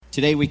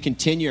Today we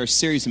continue our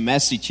series of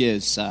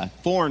messages,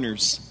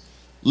 foreigners,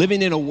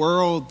 living in a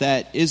world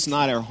that is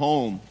not our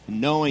home,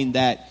 knowing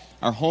that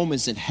our home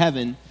is in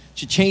heaven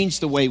should change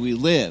the way we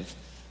live.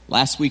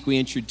 Last week we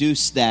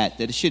introduced that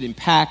it should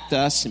impact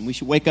us and we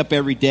should wake up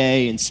every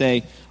day and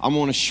say, I'm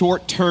on a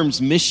short-term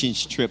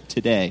missions trip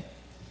today.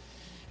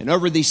 And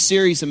over these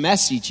series of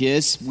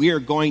messages, we are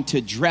going to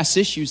address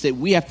issues that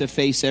we have to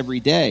face every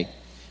day.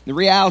 The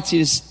reality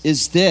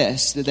is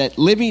this, that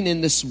living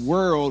in this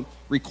world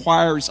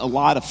requires a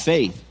lot of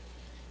faith.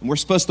 And we're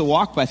supposed to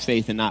walk by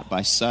faith and not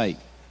by sight.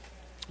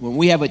 When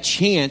we have a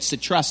chance to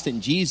trust in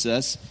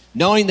Jesus,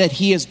 knowing that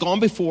He has gone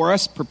before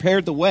us,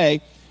 prepared the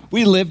way,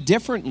 we live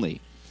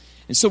differently.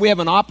 And so we have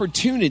an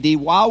opportunity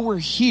while we're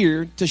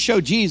here to show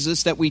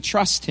Jesus that we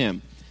trust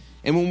Him.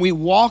 And when we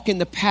walk in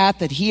the path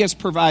that He has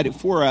provided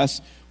for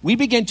us, we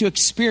begin to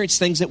experience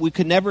things that we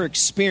could never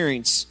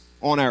experience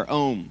on our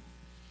own.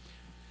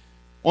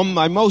 On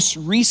my most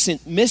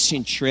recent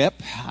mission trip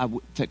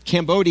to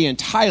Cambodia and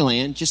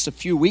Thailand just a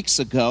few weeks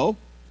ago,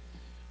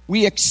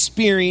 we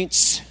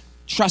experienced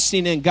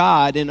trusting in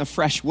God in a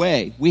fresh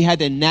way. We had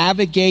to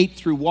navigate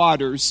through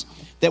waters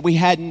that we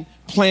hadn't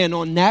planned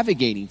on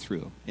navigating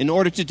through. In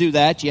order to do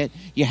that,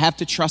 you have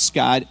to trust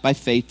God by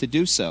faith to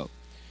do so.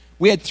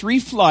 We had 3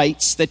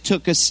 flights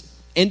that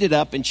ended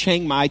up in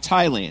Chiang Mai,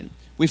 Thailand.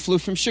 We flew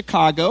from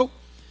Chicago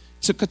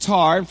to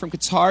Qatar, and from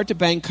Qatar to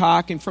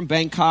Bangkok, and from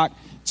Bangkok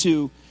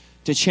to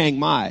Chiang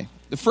Mai.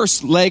 The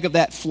first leg of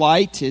that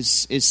flight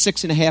is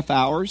 6.5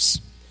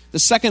 hours. The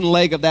second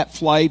leg of that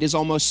flight is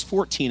almost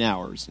 14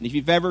 hours. And if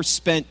you've ever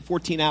spent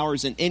 14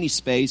 hours in any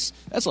space,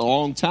 that's a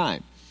long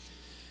time.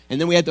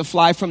 And then we had to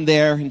fly from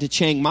there into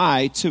Chiang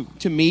Mai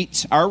to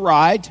meet our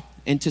ride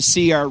and to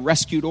see our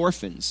rescued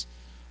orphans.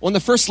 On the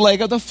first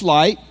leg of the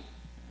flight,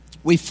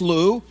 we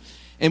flew,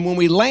 and when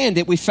we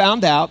landed, we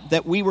found out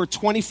that we were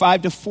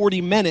 25 to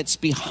 40 minutes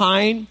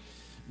behind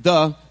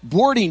the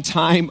boarding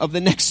time of the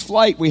next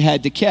flight we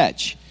had to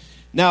catch.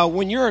 Now,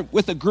 when you're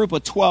with a group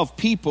of 12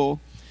 people,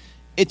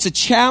 it's a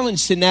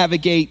challenge to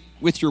navigate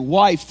with your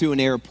wife through an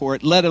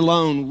airport, let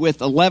alone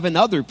with 11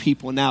 other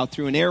people now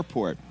through an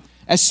airport.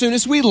 As soon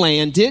as we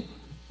landed,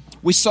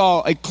 we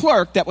saw a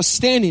clerk that was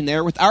standing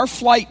there with our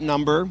flight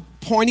number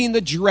pointing the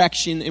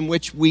direction in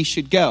which we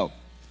should go.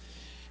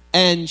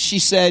 And she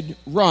said,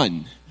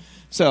 run.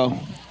 So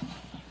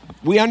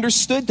we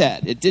understood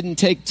that. It didn't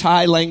take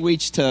Thai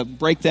language to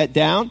break that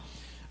down,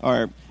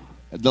 or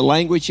the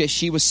language that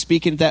she was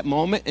speaking at that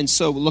moment. And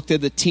so we looked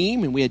at the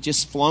team, and we had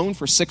just flown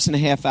for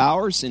 6.5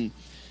 hours, and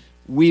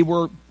we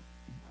were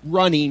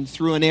running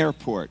through an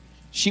airport.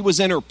 She was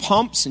in her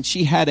pumps, and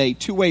she had a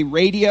 2-way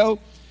radio.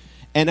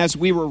 And as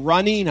we were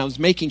running, I was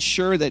making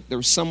sure that there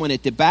was someone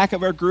at the back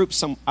of our group.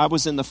 I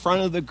was in the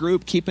front of the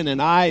group, keeping an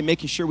eye,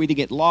 making sure we didn't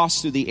get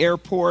lost through the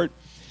airport,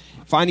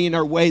 finding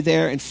our way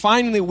there. And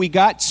finally, we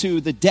got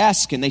to the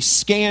desk, and they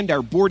scanned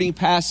our boarding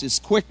passes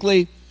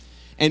quickly.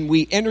 And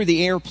we entered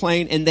the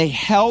airplane, and they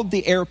held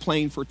the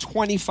airplane for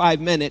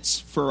 25 minutes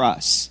for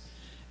us.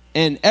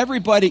 And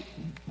everybody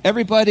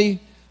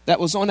that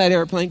was on that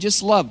airplane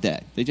just loved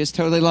that. They just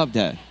totally loved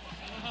that.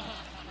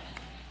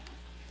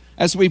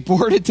 As we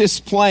boarded this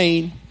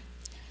plane,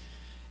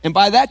 and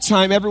by that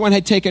time, everyone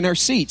had taken our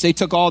seats. They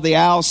took all the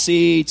aisle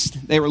seats.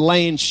 They were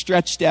laying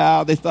stretched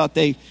out. They thought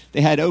they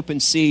had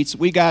open seats.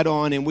 We got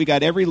on, and we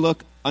got every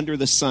look under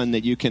the sun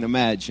that you can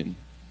imagine.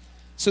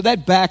 So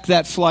that backed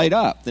that flight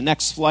up. The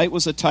next flight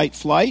was a tight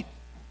flight,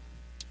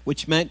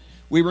 which meant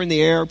we were in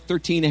the air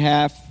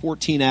 13.5,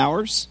 14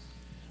 hours.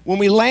 When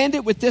we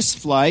landed with this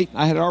flight,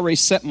 I had already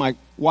set my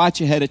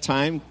watch ahead of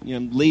time,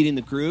 leading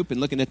the group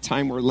and looking at the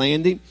time we're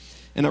landing.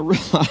 And I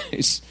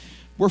realized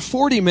we're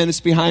 40 minutes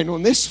behind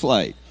on this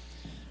flight.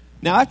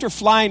 Now, after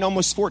flying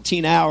almost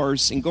 14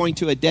 hours and going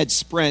to a dead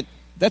sprint,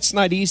 that's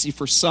not easy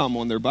for some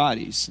on their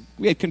bodies.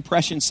 We had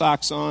compression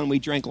socks on. We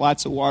drank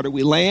lots of water.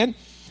 We land,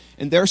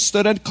 and there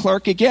stood a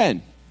clerk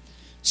again,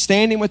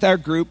 standing with our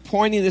group,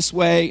 pointing this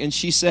way, and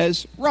she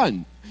says,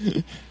 run.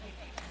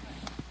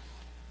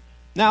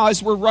 Now,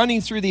 as we're running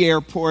through the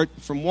airport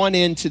from one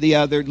end to the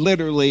other,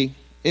 literally,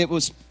 it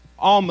was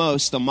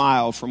almost a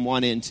mile from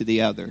one end to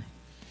the other.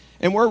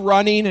 And we're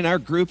running, and our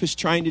group is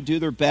trying to do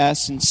their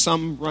best, and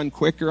some run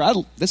quicker.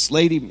 This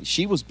lady,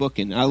 she was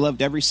booking. I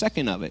loved every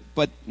second of it.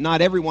 But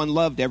not everyone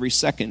loved every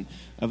second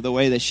of the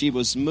way that she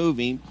was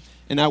moving.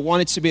 And I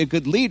wanted to be a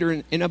good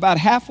leader. And about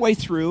halfway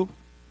through,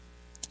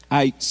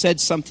 I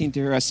said something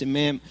to her. I said,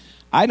 ma'am,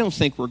 I don't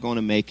think we're going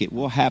to make it.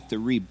 We'll have to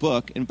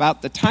rebook. And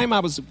about the time I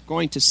was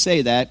going to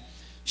say that,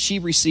 she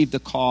received a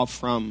call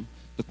from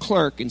the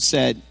clerk and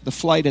said, the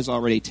flight has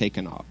already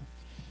taken off.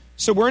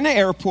 So we're in the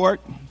airport.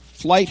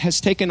 Flight has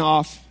taken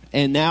off,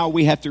 and now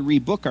we have to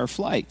rebook our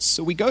flights.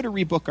 So we go to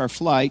rebook our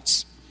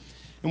flights,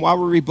 and while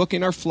we're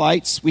rebooking our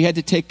flights, we had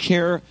to take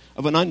care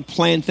of an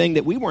unplanned thing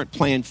that we weren't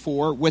planned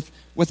for with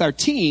our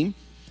team,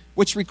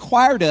 which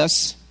required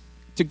us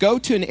to go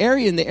to an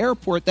area in the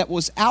airport that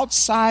was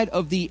outside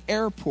of the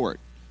airport.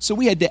 So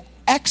we had to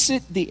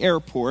exit the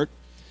airport.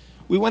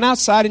 We went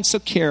outside and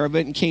took care of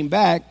it and came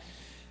back.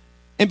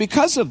 And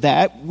because of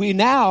that, we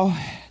now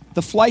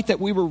the flight that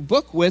we were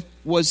booked with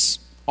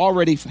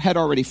had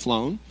already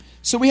flown.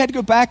 So we had to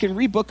go back and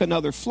rebook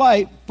another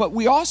flight, but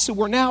we also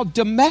were now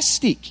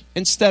domestic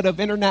instead of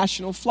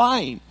international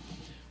flying,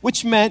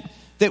 which meant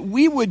that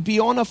we would be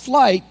on a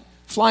flight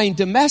flying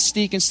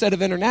domestic instead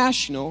of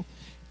international,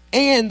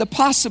 and the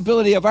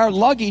possibility of our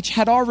luggage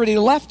had already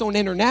left on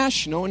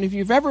international. And if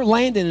you've ever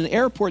landed in an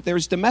airport,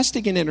 there's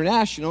domestic and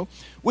international,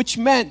 which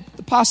meant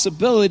the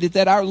possibility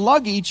that our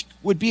luggage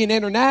would be in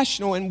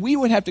international and we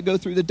would have to go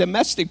through the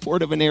domestic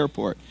port of an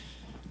airport.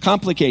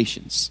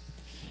 Complications.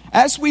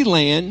 As we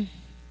land,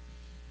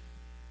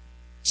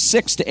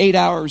 6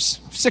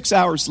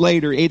 hours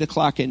later, 8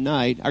 o'clock at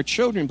night, our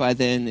children by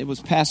then, it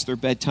was past their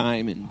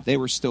bedtime and they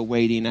were still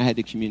waiting. I had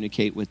to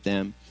communicate with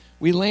them.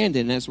 We landed,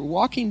 and as we're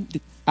walking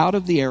out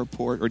of the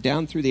airport or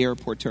down through the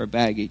airport to our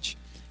baggage,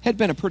 it had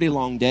been a pretty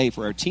long day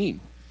for our team.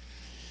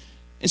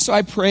 And so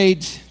I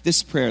prayed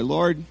this prayer,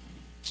 Lord,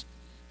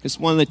 because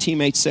one of the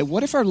teammates said,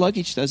 what if our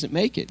luggage doesn't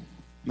make it?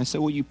 And I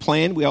said, well, you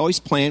planned. We always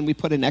plan. We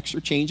put an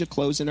extra change of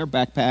clothes in our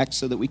backpacks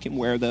so that we can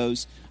wear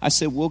those. I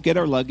said, we'll get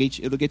our luggage.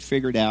 It'll get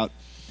figured out.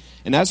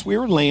 And as we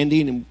were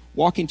landing and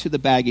walking to the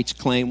baggage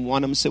claim,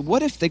 one of them said,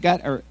 what if they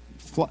got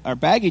our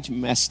baggage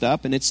messed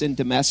up and it's in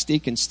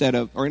domestic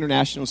or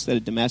international instead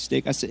of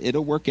domestic? I said,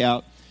 it'll work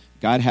out.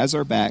 God has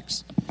our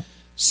backs.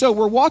 So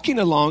we're walking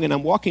along, and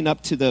I'm walking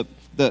up to the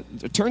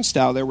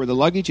turnstile there where the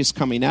luggage is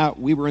coming out.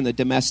 We were in the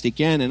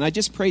domestic end, and I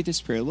just prayed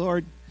this prayer,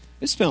 Lord,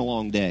 it's been a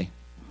long day.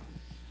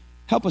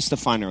 Help us to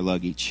find our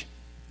luggage.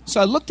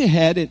 So I looked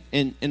ahead,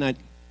 and I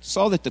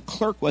saw that the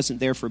clerk wasn't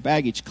there for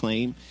baggage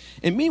claim.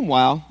 And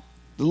meanwhile,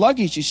 the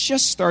luggage is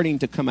just starting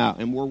to come out,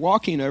 and we're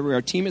walking over,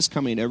 our team is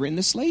coming over, and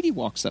this lady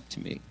walks up to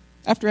me.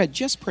 After I had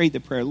just prayed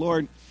the prayer,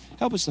 Lord,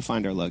 help us to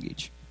find our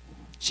luggage.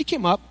 She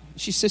came up,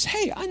 she says,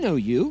 hey, I know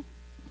you.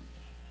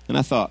 And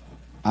I thought,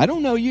 I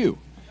don't know you.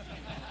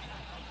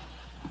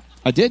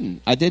 I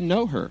didn't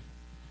know her.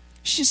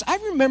 She says, I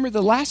remember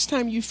the last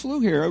time you flew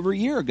here over a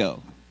year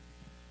ago.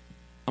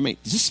 I mean,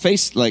 this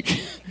face,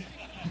 like,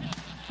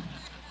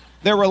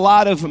 there were a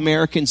lot of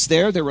Americans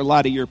there. There were a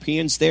lot of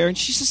Europeans there. And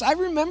she says, I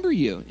remember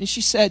you. And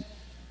she said,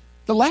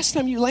 the last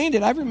time you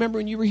landed, I remember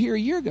when you were here a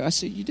year ago. I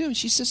said, you do? And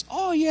she says,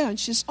 oh, yeah. And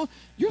she says, oh,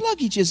 your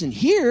luggage isn't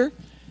here.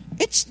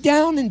 It's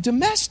down in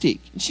domestic.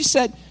 And she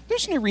said,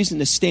 there's no reason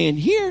to stand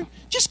here.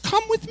 Just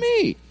come with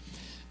me.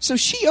 So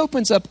she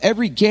opens up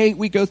every gate.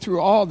 We go through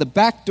all the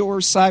back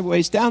doors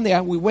sideways, down the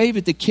aisle. We wave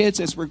at the kids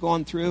as we're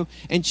going through.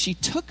 And she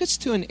took us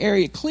to an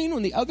area clean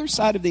on the other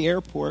side of the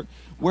airport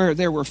where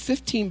there were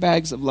 15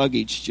 bags of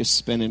luggage just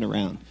spinning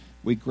around.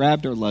 We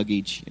grabbed our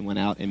luggage and went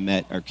out and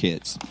met our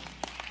kids.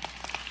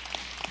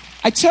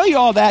 I tell you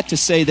all that to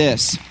say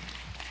this.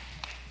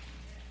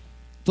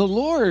 The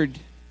Lord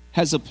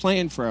has a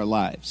plan for our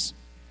lives.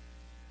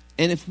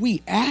 And if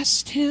we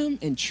ask him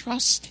and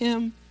trust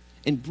him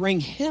and bring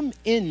him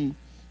in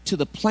to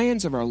the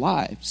plans of our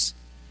lives,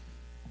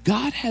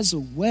 God has a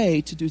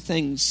way to do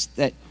things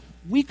that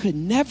we could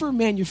never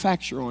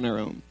manufacture on our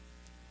own.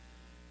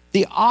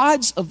 The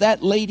odds of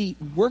that lady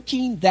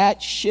working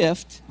that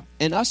shift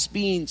and us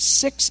being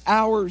 6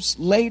 hours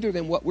later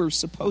than what we're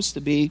supposed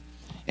to be,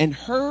 and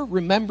her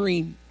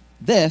remembering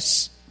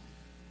this,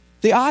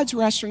 the odds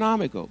were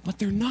astronomical, but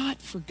they're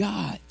not for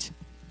God.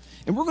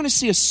 And we're going to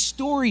see a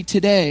story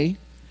today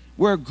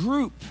where a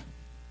group,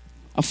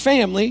 a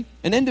family,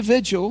 an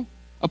individual,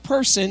 a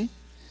person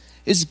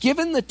is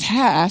given the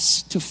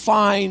task to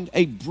find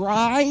a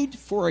bride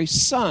for a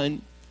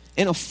son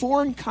in a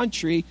foreign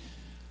country,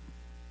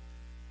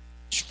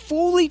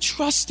 fully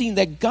trusting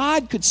that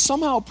God could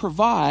somehow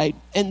provide,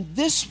 and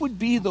this would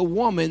be the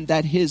woman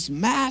that his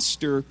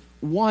master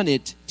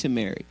wanted to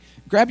marry.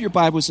 Grab your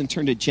Bibles and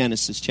turn to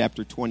Genesis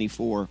chapter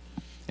 24,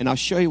 and I'll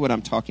show you what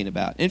I'm talking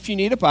about. And if you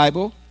need a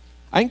Bible,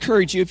 I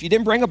encourage you, if you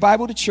didn't bring a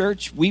Bible to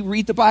church, we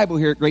read the Bible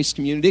here at Grace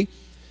Community.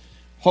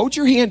 Hold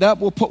your hand up.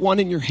 We'll put one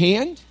in your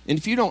hand. And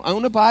if you don't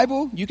own a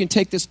Bible, you can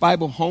take this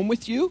Bible home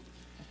with you.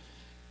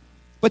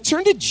 But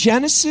turn to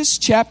Genesis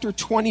chapter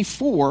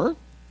 24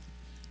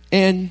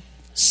 and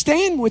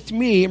stand with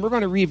me, and we're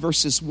going to read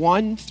verses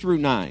 1 through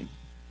 9.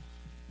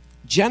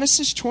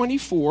 Genesis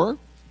 24,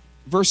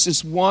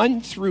 verses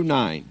 1 through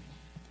 9.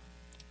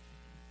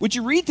 Would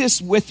you read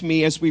this with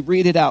me as we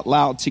read it out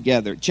loud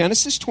together?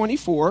 Genesis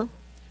 24,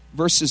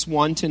 verses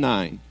 1 to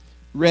 9.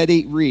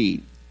 Ready,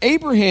 read.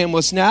 Abraham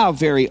was now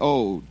very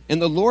old, and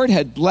the Lord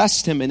had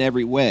blessed him in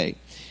every way.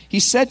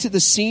 He said to the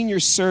senior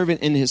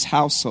servant in his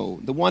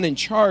household, the one in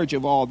charge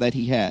of all that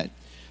he had,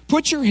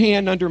 put your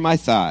hand under my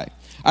thigh.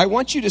 I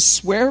want you to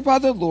swear by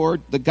the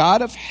Lord, the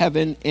God of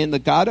heaven and the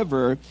God of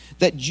earth,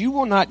 that you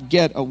will not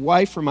get a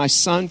wife for my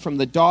son from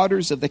the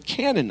daughters of the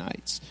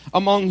Canaanites,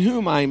 among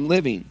whom I am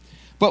living,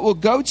 but will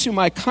go to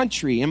my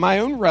country and my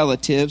own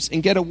relatives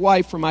and get a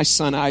wife for my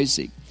son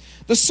Isaac.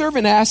 The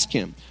servant asked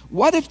him,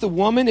 what if the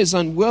woman is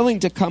unwilling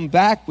to come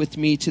back with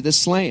me to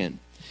this land?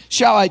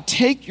 Shall I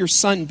take your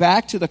son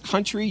back to the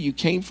country you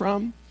came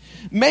from?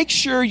 Make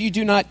sure you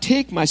do not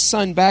take my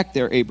son back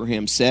there,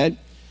 Abraham said.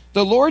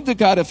 The Lord, the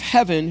God of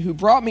heaven, who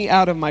brought me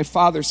out of my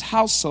father's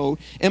household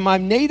and my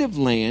native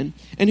land,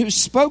 and who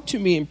spoke to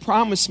me and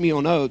promised me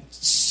on oath,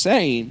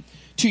 saying,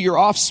 to your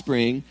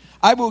offspring,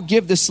 I will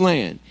give this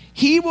land.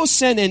 He will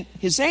send in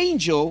his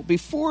angel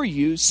before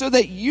you so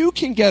that you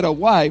can get a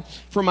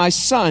wife for my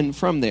son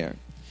from there.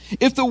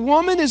 If the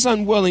woman is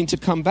unwilling to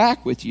come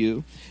back with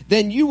you,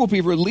 then you will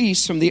be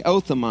released from the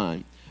oath of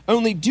mine.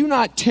 Only do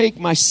not take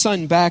my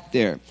son back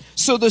there.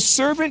 So the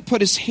servant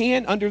put his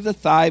hand under the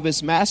thigh of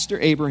his master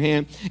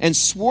Abraham and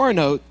swore an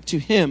oath to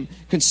him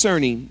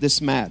concerning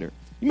this matter.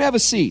 You may have a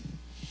seat.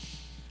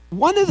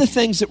 One of the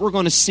things that we're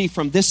going to see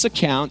from this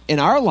account in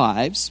our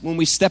lives when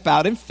we step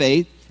out in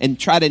faith and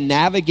try to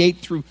navigate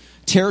through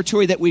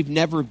territory that we've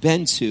never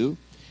been to,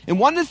 and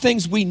one of the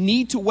things we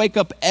need to wake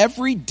up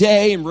every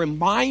day and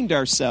remind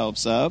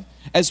ourselves of,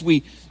 as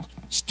we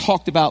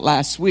talked about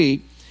last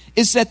week,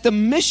 is that the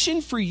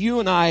mission for you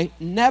and I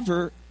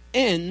never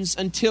ends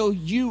until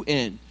you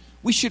end.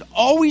 We should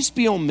always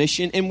be on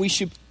mission, and we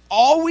should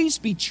always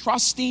be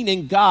trusting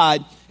in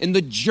God in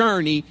the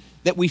journey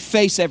that we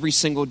face every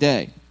single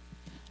day.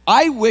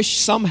 I wish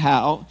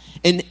somehow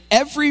in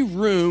every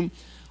room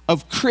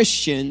of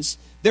Christians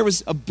there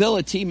was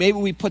ability, maybe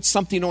we put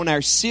something on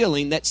our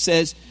ceiling that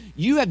says,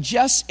 you have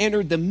just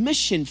entered the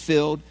mission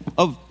field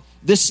of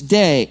this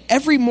day.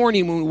 Every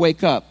morning when we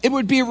wake up, it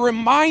would be a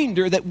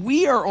reminder that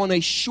we are on a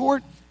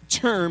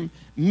short-term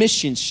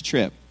missions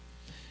trip.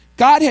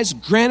 God has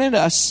granted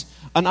us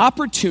an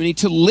opportunity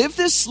to live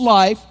this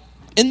life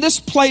in this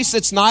place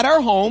that's not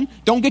our home.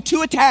 Don't get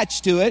too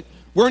attached to it.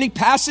 We're only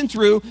passing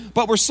through,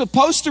 but we're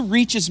supposed to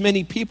reach as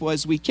many people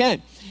as we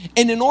can.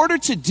 And in order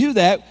to do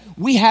that,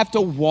 we have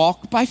to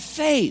walk by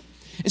faith.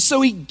 And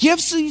so he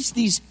gives us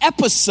these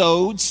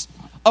episodes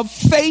of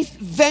faith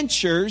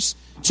ventures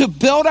to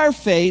build our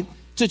faith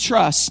to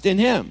trust in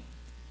him.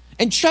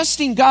 And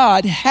trusting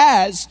God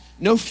has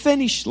no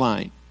finish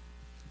line.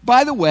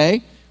 By the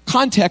way,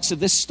 context of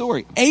this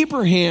story,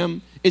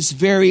 Abraham is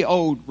very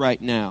old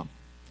right now.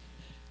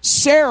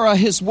 Sarah,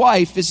 his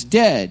wife, is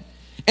dead.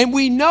 And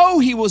we know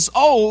he was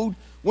old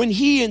when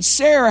he and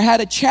Sarah had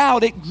a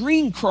child at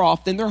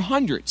Greencroft in their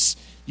hundreds.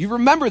 You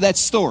remember that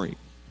story.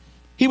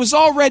 He was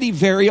already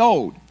very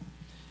old.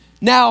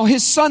 Now,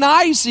 his son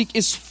Isaac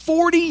is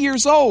 40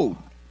 years old,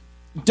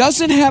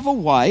 doesn't have a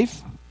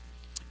wife,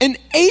 and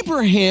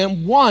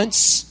Abraham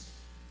wants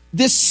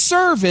this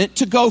servant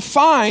to go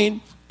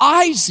find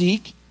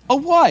Isaac a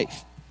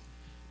wife.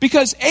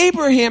 Because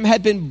Abraham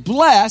had been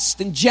blessed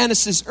in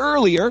Genesis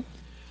earlier,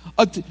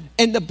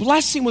 and the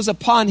blessing was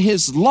upon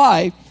his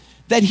life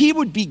that he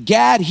would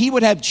begat, he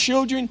would have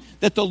children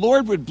that the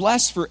Lord would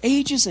bless for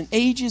ages and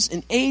ages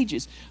and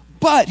ages.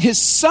 But his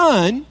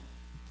son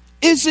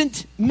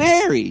isn't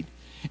married.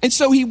 And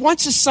so he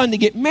wants his son to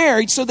get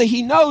married so that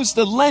he knows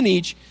the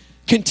lineage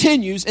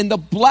continues and the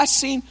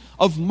blessing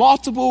of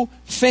multiple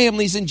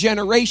families and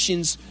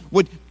generations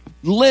would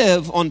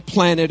live on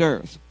planet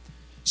Earth.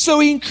 So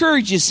he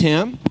encourages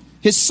him,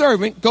 his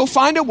servant, go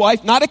find a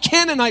wife, not a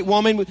Canaanite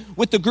woman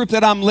with the group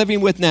that I'm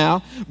living with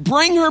now.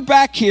 Bring her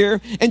back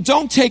here and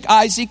don't take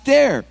Isaac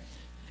there.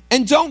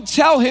 And don't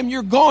tell him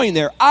you're going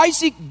there.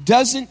 Isaac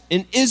doesn't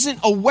and isn't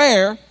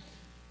aware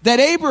that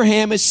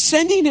Abraham is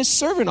sending his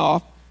servant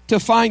off to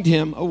find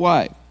him a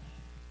wife.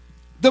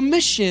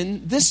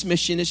 This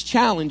mission is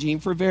challenging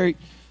for very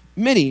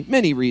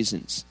many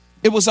reasons.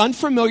 It was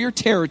unfamiliar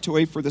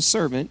territory for the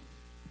servant,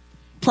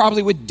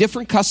 probably with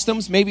different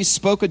customs, maybe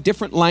spoke a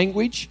different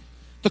language.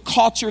 The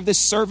culture of this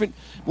servant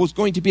was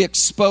going to be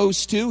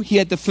exposed to. He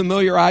had to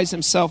familiarize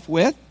himself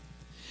with.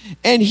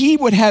 And he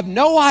would have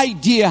no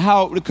idea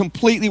how it would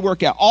completely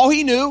work out. All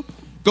he knew,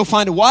 go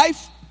find a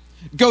wife,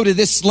 go to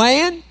this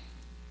land,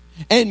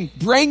 and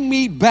bring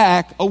me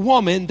back a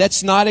woman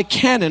that's not a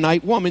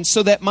Canaanite woman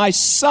so that my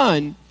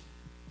son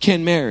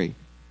can marry.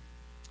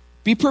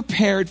 Be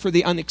prepared for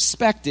the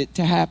unexpected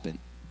to happen.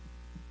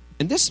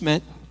 And this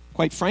meant,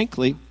 quite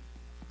frankly,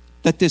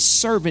 that this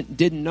servant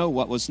didn't know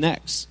what was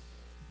next.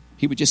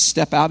 He would just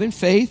step out in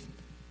faith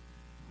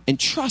and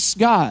trust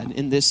God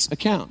in this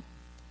account.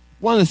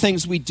 One of the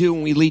things we do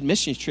when we lead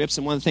mission trips,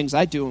 and one of the things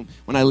I do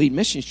when I lead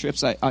mission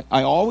trips, I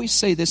always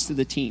say this to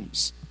the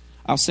teams.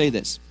 I'll say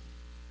this.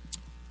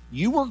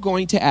 You are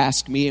going to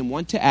ask me and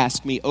want to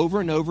ask me over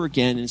and over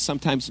again, and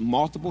sometimes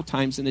multiple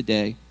times in a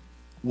day,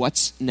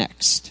 what's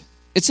next?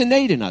 It's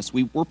innate in us.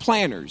 We're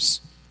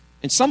planners.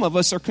 And some of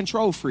us are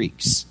control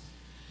freaks.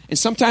 And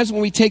sometimes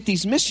when we take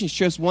these mission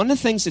trips, one of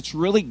the things that's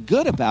really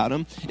good about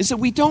them is that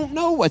we don't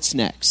know what's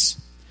next.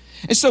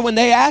 And so when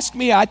they ask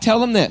me, I tell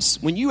them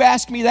this. When you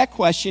ask me that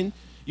question,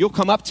 you'll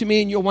come up to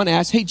me and you'll want to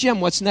ask, hey,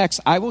 Jim, what's next?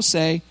 I will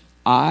say,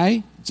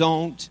 I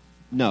don't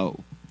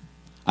know.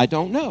 I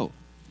don't know.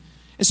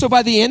 And so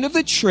by the end of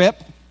the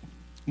trip,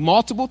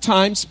 multiple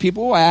times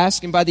people will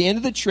ask, and by the end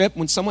of the trip,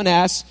 when someone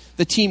asks,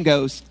 the team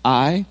goes,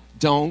 I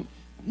don't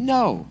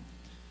know.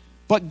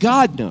 But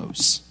God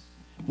knows.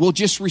 We'll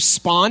just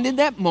respond in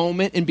that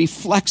moment and be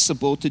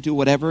flexible to do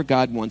whatever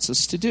God wants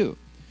us to do.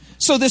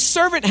 So this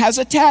servant has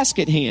a task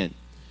at hand.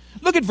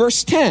 Look at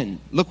verse 10.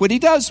 Look what he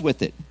does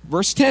with it.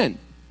 Verse 10.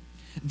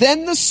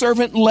 Then the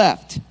servant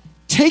left,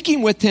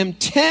 taking with him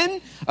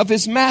 10 of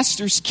his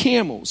master's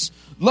camels,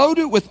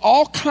 loaded with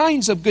all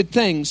kinds of good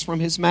things from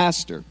his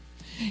master.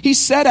 He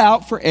set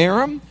out for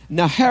Aram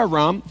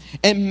Naharaim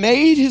and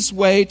made his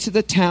way to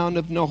the town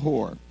of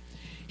Nahor.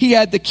 He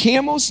had the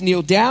camels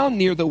kneel down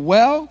near the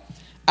well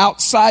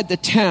outside the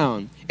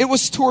town. It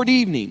was toward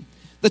evening,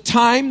 the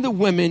time the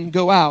women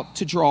go out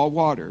to draw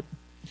water.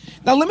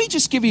 Now, let me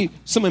just give you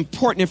some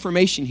important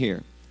information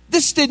here.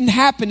 This didn't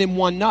happen in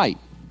one night.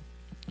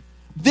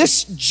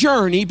 This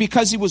journey,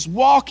 because he was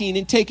walking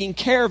and taking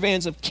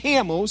caravans of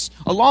camels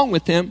along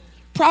with him,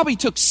 probably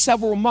took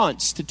several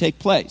months to take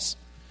place.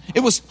 It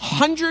was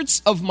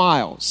hundreds of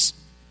miles.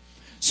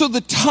 So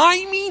the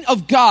timing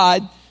of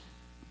God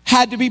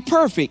had to be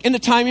perfect, and the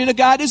timing of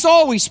God is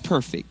always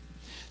perfect.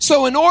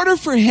 So in order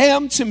for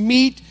him to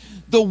meet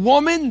the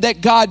woman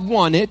that God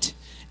wanted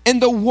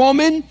and the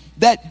woman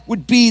that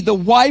would be the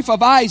wife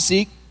of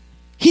Isaac,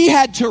 he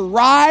had to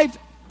arrive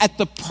at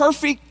the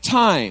perfect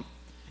time.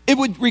 It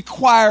would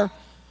require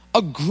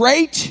a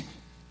great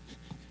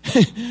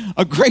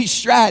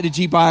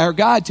strategy by our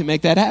God to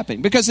make that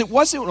happen, because it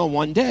wasn't on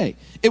one day.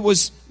 It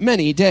was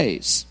many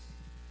days.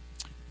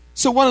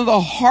 So one of the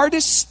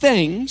hardest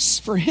things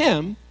for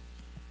him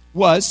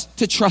was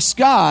to trust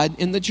God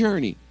in the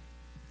journey.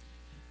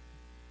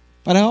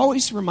 But I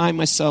always remind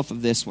myself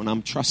of this when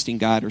I'm trusting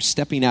God or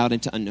stepping out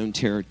into unknown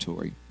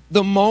territory.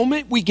 The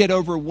moment we get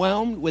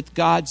overwhelmed with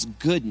God's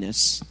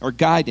goodness or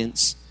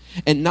guidance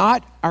and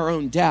not our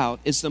own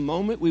doubt is the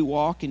moment we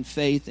walk in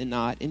faith and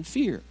not in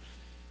fear.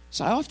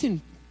 So I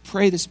often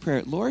pray this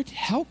prayer, Lord,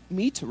 help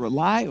me to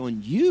rely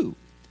on you.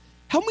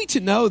 Help me to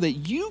know that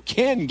you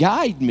can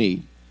guide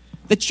me,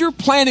 that your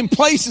plan in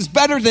place is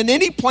better than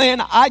any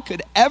plan I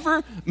could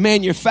ever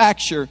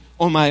manufacture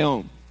on my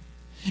own.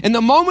 And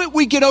the moment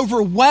we get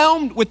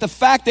overwhelmed with the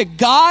fact that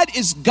God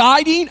is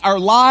guiding our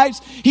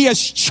lives, he has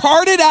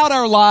charted out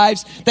our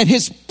lives, that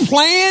his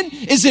plan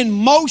is in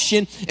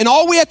motion, and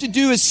all we have to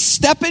do is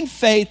step in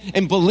faith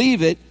and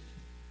believe it,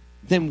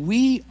 then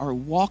we are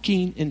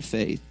walking in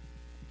faith.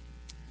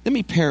 Let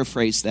me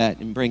paraphrase that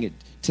and bring it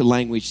to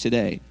language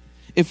today.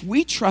 If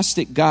we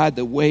trusted God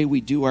the way we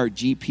do our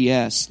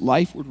GPS,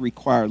 life would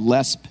require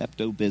less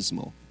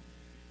Pepto-Bismol.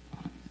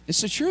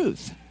 It's the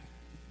truth.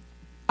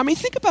 I mean,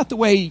 think about the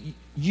way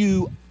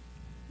you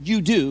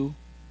do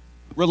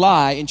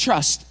rely and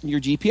trust in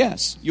your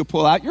GPS. You'll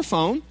pull out your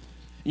phone, and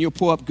you'll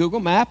pull up Google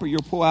Map, or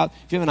you'll pull out,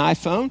 if you have an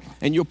iPhone,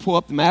 and you'll pull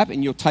up the map,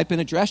 and you'll type in an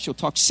address. You'll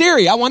talk,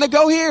 Siri, I want to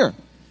go here.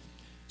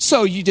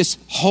 So you just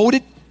hold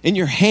it in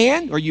your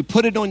hand, or you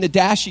put it on the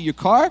dash of your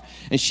car,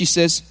 and she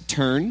says,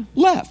 turn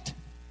left,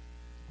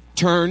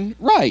 turn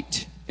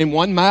right, in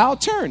 1 mile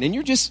turn. And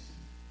you're just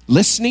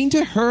listening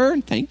to her,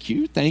 and thank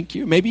you.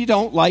 Maybe you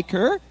don't like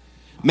her.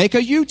 Make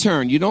a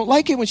U-turn. You don't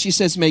like it when she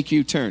says make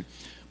U-turn.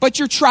 But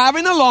you're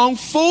traveling along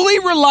fully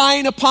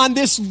relying upon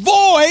this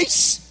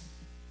voice.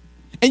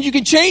 And you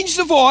can change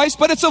the voice,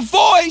 but it's a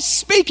voice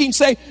speaking,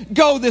 say,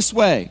 go this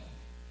way.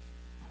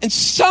 And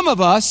some of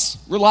us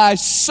rely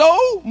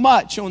so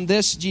much on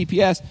this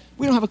GPS,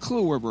 we don't have a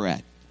clue where we're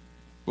at.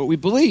 But we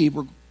believe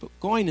we're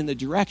going in the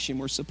direction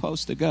we're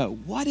supposed to go.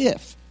 What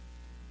if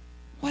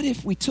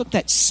we took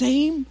that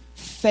same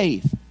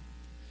faith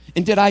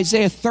and did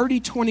Isaiah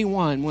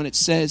 30:21 when it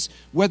says,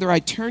 whether I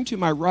turn to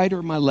my right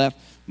or my left,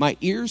 my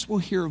ears will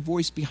hear a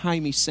voice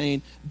behind me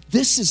saying,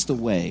 this is the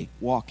way,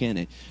 walk in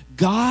it.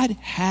 God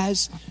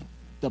has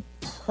the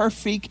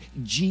perfect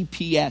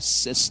GPS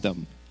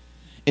system.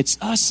 It's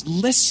us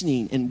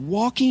listening and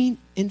walking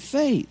in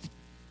faith.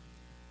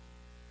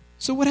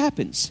 So what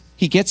happens?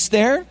 He gets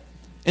there,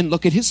 and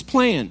look at his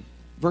plan.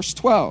 Verse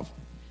 12.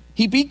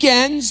 He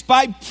begins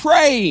by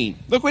praying.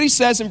 Look what he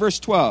says in verse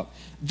 12.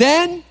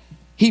 Then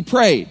he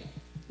prayed,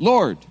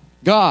 Lord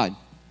God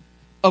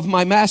of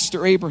my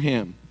master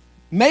Abraham,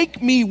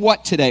 make me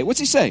what today? What's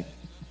he say?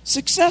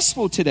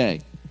 Successful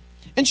today.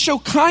 And show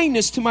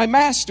kindness to my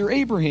master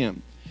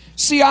Abraham.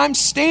 See, I'm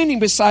standing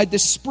beside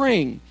this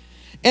spring,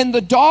 and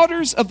the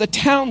daughters of the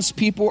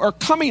townspeople are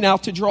coming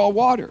out to draw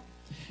water.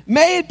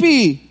 May it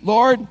be,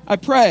 Lord, I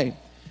pray,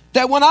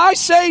 that when I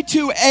say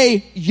to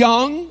a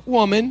young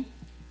woman,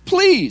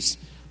 please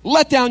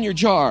let down your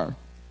jar,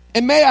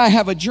 and may I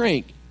have a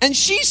drink, and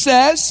she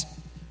says,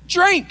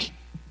 drink,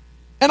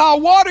 and I'll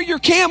water your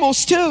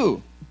camels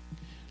too.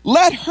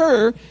 Let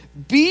her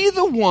be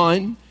the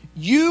one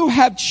you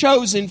have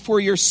chosen for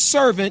your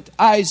servant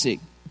Isaac.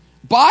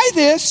 By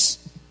this,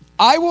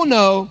 I will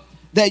know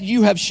that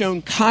you have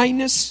shown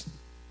kindness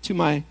to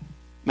my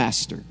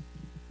master.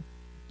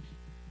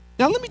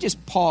 Now, let me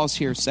just pause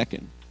here a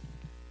second.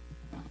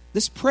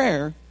 This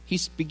prayer,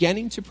 he's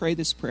beginning to pray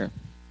this prayer.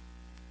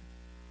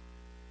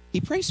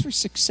 He prays for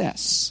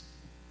success.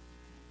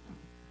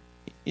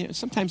 You know,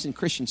 sometimes in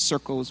Christian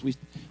circles, we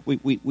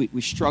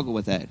struggle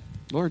with that.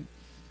 Lord,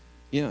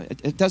 you know,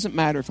 it doesn't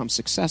matter if I'm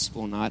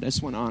successful or not. I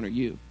just want to honor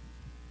you.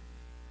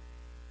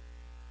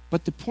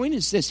 But the point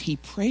is this. He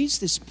prays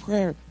this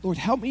prayer, Lord,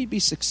 help me be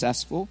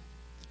successful.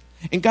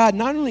 And God,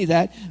 not only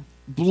that,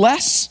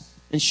 bless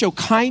and show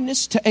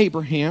kindness to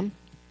Abraham.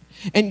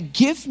 and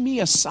give me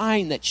a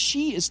sign that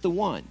she is the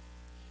one.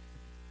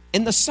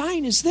 And the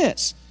sign is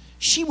this: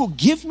 she will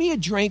give me a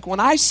drink. When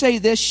I say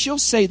this, she'll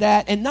say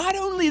that. And not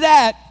only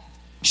that,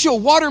 she'll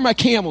water my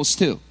camels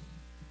too.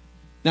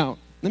 Now,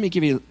 let me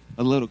give you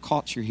a little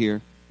culture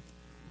here.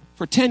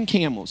 For 10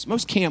 camels,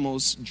 most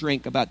camels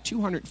drink about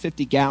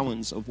 250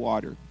 gallons of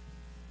water.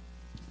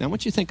 Now, I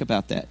want you to think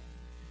about that.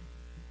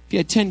 If you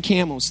had 10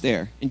 camels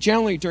there, and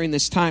generally during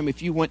this time,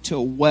 if you went to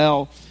a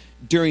well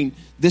during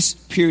this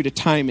period of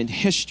time in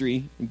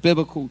history, in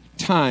biblical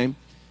time,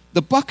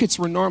 the buckets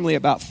were normally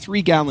about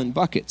 3-gallon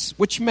buckets,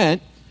 which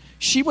meant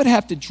she would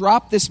have to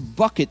drop this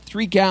bucket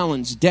 3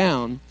 gallons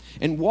down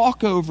and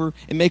walk over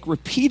and make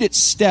repeated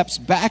steps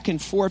back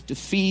and forth to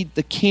feed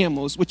the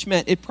camels, which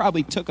meant it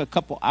probably took a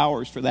couple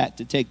hours for that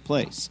to take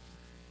place.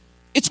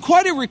 It's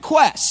quite a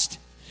request.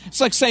 It's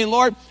like saying,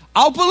 Lord,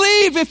 I'll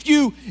believe if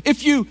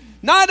you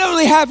not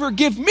only have her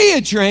give me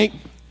a drink,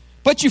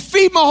 but you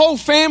feed my whole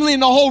family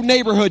and the whole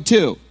neighborhood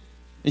too.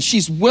 And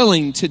she's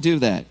willing to do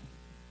that.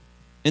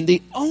 And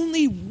the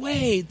only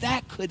way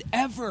that could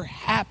ever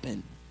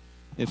happen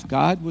if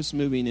God was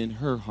moving in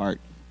her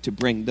heart to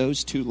bring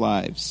those two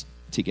lives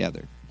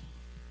together.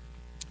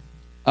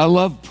 I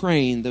love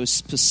praying those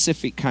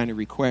specific kind of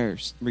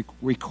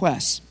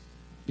requests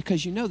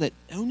because you know that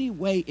the only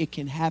way it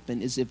can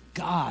happen is if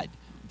God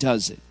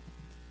does it.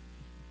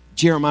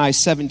 Jeremiah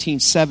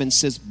 17:7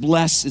 says,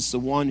 "Blessed is the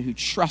one who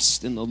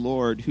trusts in the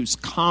Lord, whose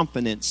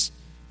confidence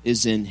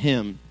is in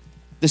him."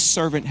 This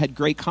servant had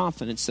great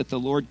confidence that the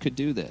Lord could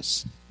do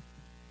this.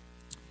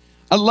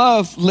 I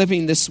love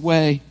living this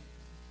way,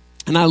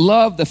 and I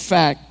love the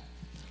fact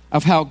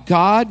of how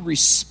God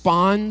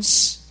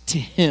responds to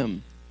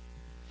him,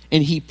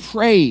 and he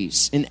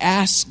prays and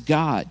asks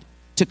God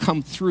to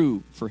come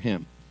through for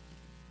him.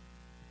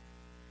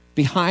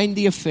 Behind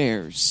the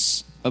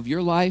affairs of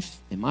your life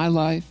and my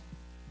life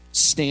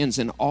stands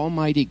an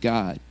almighty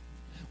God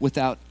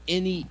without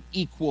any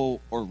equal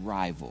or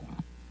rival.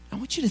 I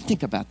want you to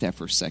think about that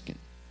for a second.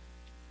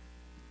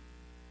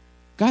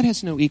 God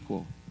has no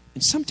equal.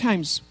 And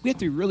sometimes we have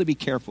to really be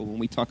careful when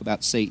we talk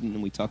about Satan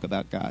and we talk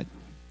about God.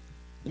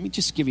 Let me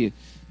just give you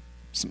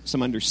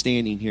some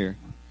understanding here.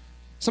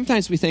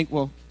 Sometimes we think,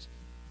 well,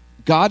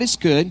 God is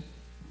good,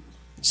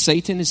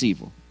 Satan is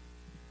evil.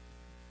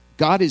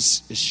 God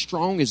is as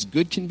strong as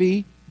good can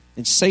be,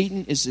 and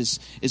Satan is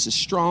as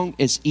strong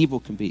as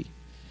evil can be.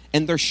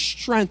 And their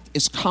strength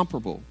is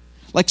comparable.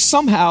 Like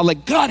somehow,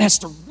 like God has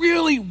to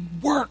really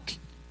work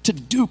to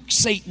duke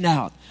Satan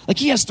out. Like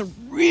he has to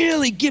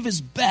really give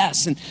his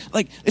best. And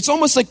like it's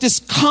almost like this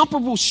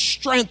comparable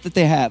strength that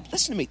they have.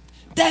 Listen to me.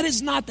 That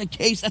is not the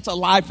case. That's a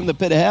lie from the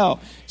pit of hell.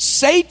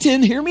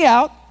 Satan, hear me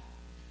out,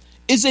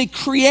 is a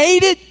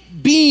created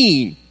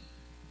being.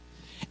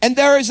 And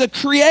there is a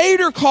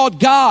creator called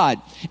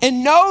God.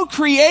 And no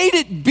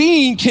created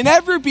being can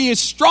ever be as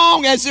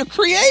strong as a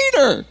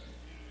creator.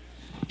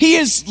 He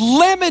is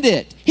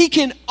limited. He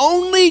can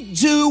only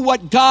do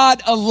what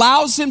God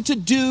allows him to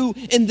do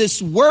in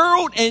this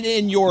world and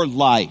in your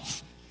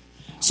life.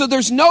 So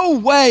there's no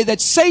way that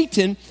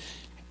Satan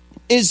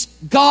is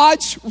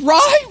God's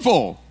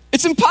rival.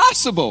 It's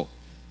impossible.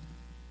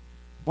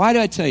 Why do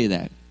I tell you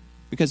that?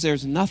 Because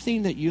there's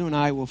nothing that you and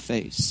I will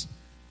face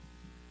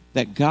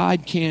that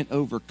God can't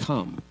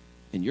overcome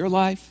in your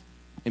life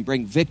and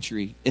bring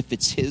victory if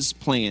it's his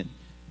plan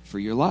for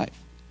your life.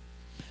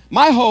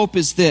 My hope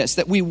is this,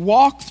 that we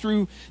walk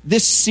through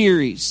this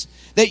series,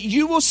 that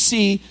you will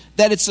see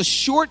that it's a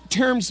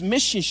short-term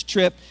mission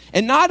trip,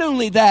 and not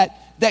only that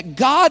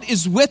God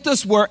is with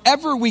us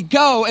wherever we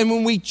go, and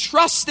when we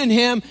trust in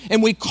him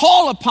and we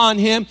call upon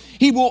him,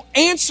 he will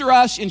answer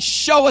us and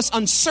show us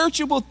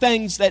unsearchable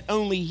things that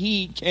only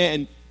he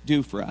can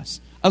do for us.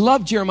 I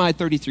love Jeremiah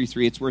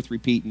 33:3. It's worth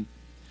repeating.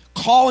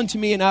 Call unto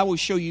me and I will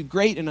show you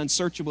great and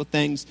unsearchable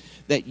things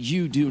that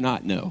you do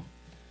not know.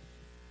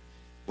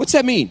 What's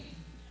that mean?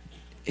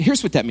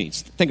 Here's what that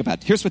means. Think about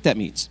it. Here's what that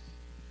means.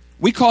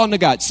 We call unto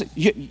God. So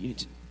you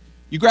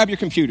grab your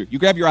computer. You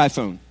grab your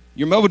iPhone,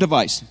 your mobile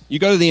device. You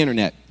go to the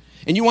internet,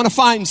 and you want to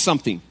find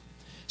something.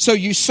 So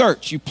you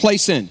search. You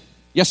place in.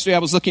 Yesterday I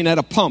was looking at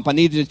a pump. I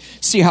needed to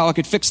see how I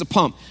could fix a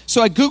pump.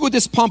 So I Googled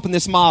this pump and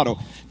this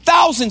model.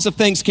 Thousands of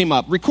things came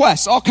up,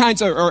 requests, all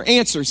kinds of or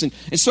answers, and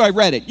so I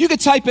read it. You could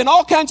type in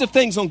all kinds of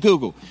things on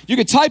Google. You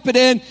could type it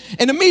in,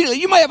 and immediately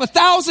you might have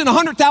 1,000,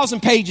 100,000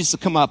 pages to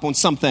come up on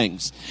some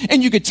things.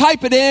 And you could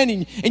type it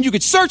in, and you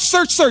could search.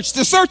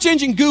 The search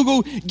engine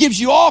Google gives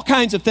you all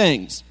kinds of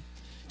things.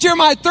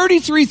 Jeremiah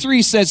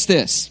 33:3 says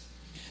this,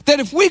 that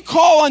if we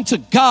call unto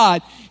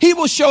God, he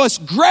will show us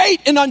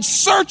great and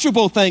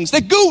unsearchable things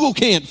that Google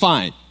can't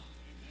find.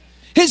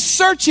 His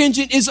search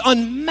engine is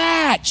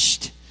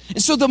unmatched.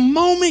 And so the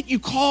moment you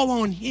call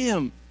on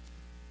him,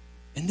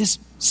 and this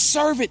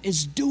servant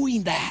is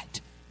doing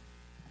that,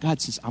 God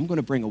says, I'm going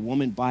to bring a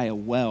woman by a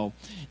well,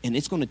 and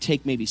it's going to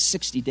take maybe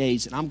 60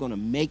 days, and I'm going to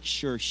make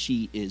sure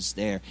she is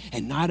there.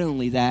 And not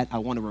only that, I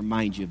want to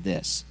remind you of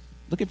this.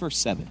 Look at verse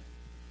 7.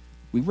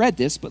 We read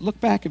this, but look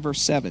back at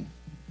verse 7.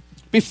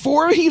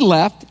 Before he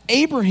left,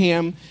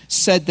 Abraham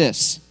said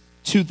this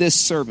to this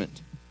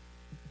servant,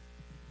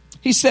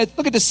 He said,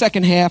 look at the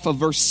second half of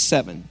verse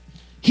 7.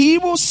 He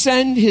will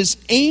send his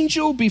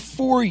angel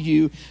before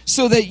you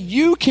so that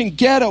you can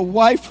get a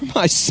wife for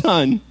my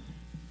son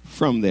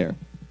from there.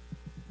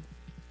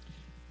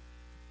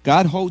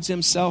 God holds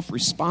himself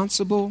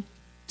responsible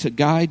to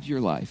guide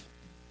your life.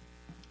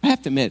 I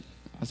have to admit,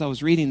 as I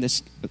was reading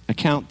this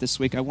account this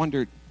week, I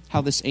wondered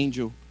how this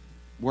angel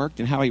worked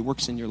and how he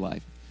works in your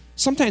life.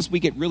 Sometimes we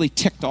get really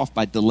ticked off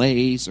by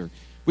delays, or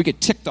we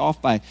get ticked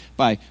off by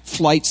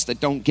flights that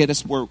don't get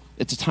us where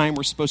at the time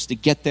we're supposed to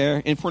get there.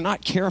 And if we're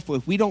not careful,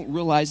 if we don't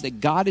realize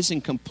that God is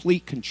in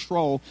complete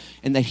control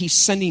and that he's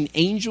sending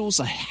angels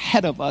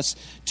ahead of us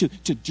to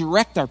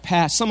direct our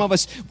path. Some of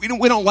us, we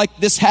don't like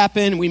this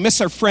happen. We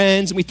miss our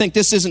friends and we think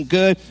this isn't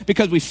good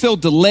because we feel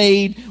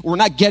delayed or we're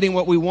not getting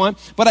what we want.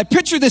 But I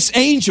picture this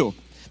angel.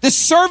 This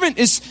servant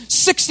is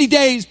 60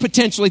 days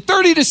potentially,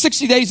 30 to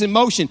 60 days in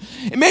motion.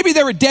 And maybe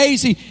there were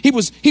days he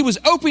was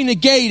opening the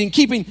gate and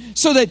keeping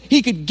so that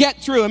he could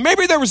get through. And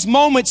maybe there was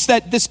moments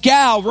that this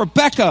gal,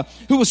 Rebecca,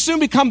 who will soon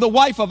become the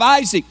wife of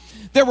Isaac,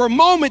 there were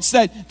moments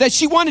that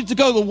she wanted to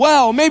go to the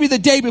well, maybe the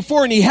day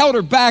before, and he held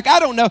her back. I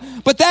don't know.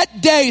 But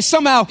that day,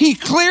 somehow, he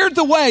cleared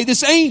the way.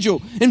 This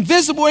angel,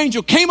 invisible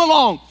angel, came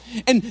along.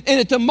 And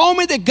at the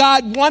moment that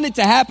God wanted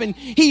to happen,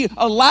 he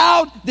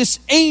allowed this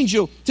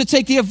angel to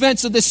take the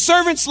events of this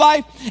servant's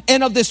life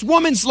and of this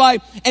woman's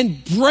life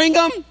and bring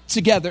them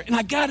together. And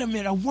I got to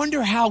admit, I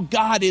wonder how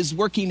God is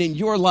working in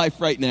your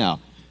life right now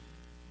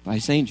by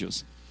his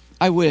angels.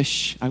 I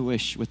wish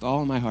with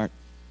all my heart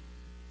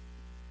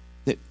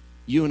that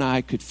you and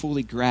I could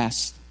fully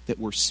grasp that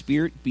we're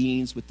spirit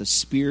beings with the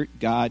spirit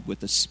God, with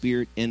the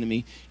spirit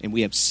enemy, and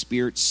we have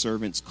spirit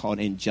servants called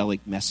angelic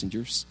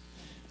messengers.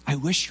 I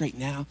wish right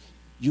now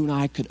you and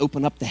I could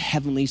open up the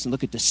heavenlies and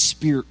look at the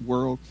spirit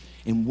world,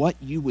 and what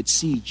you would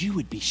see, you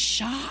would be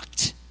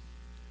shocked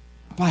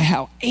by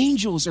how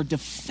angels are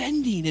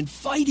defending and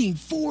fighting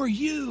for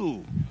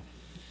you.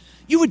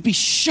 You would be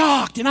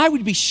shocked, and I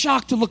would be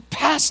shocked to look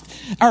past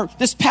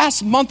this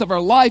past month of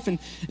our life and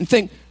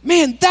think,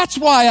 man, that's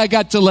why I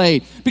got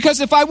delayed.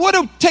 Because if I would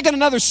have taken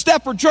another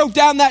step or drove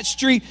down that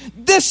street,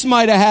 this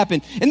might have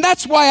happened. And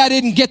that's why I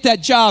didn't get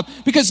that job.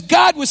 Because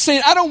God was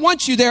saying, I don't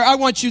want you there, I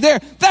want you there.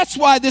 That's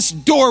why this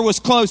door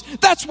was closed.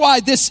 That's why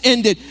this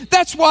ended.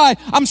 That's why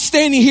I'm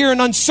standing here in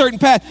an uncertain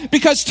path.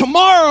 Because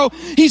tomorrow,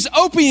 he's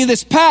opening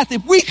this path.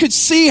 If we could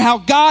see how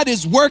God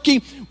is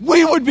working,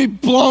 we would be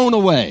blown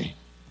away.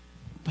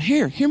 But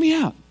hear me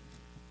out.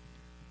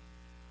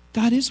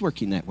 God is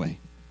working that way.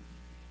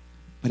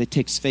 But it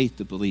takes faith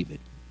to believe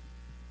it.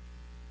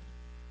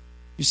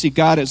 You see,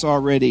 God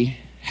already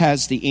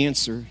has the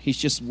answer. He's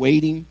just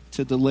waiting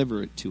to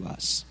deliver it to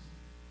us.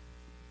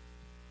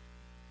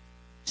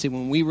 See,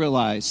 when we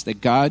realize that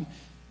God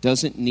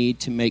doesn't need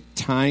to make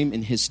time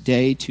in his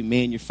day to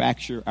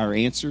manufacture our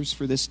answers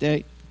for this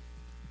day,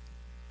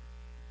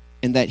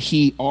 and that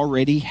he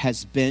already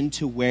has been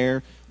to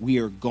where we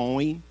are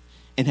going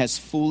and has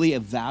fully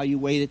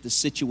evaluated the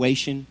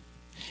situation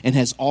and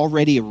has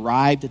already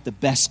arrived at the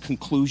best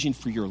conclusion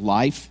for your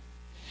life,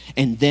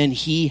 and then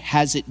he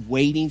has it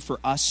waiting for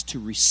us to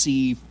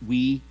receive,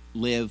 we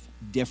live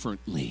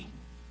differently.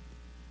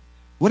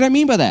 What do I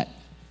mean by that?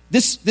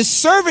 This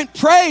servant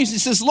prays. He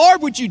says,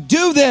 Lord, would you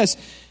do this?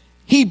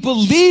 He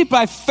believed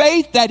by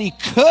faith that he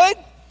could.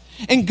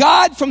 And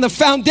God, from the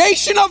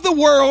foundation of the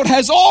world,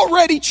 has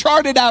already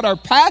charted out our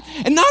path.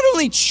 And not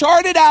only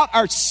charted out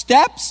our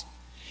steps,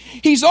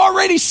 he's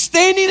already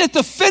standing at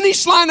the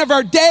finish line of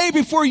our day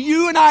before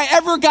you and I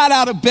ever got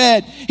out of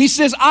bed. He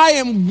says, I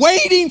am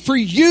waiting for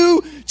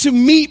you to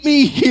meet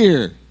me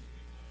here.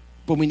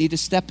 But we need to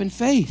step in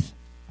faith.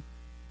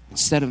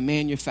 Instead of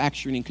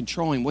manufacturing and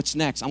controlling, what's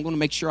next? I'm going to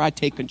make sure I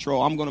take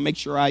control. I'm going to make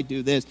sure I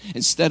do this.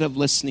 Instead of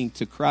listening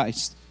to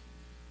Christ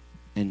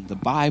and the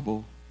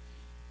Bible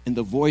and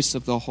the voice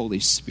of the Holy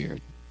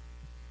Spirit.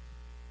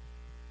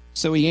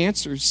 So he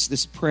answers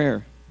this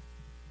prayer.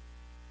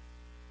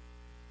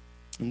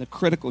 And the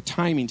critical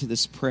timing to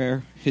this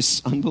prayer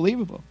is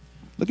unbelievable.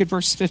 Look at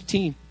verse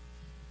 15.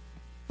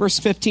 Verse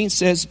 15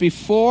 says,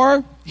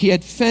 before he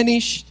had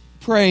finished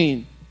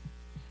praying,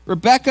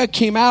 Rebekah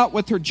came out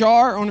with her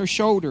jar on her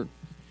shoulder.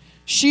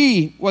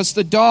 She was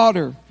the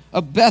daughter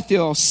of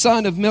Bethuel,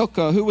 son of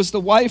Milcah, who was the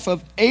wife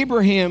of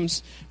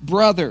Abraham's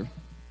brother.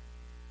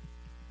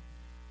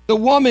 The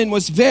woman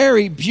was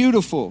very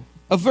beautiful,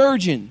 a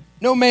virgin.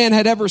 No man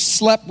had ever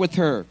slept with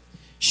her.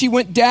 She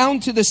went down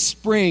to the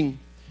spring,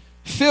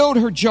 filled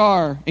her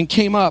jar, and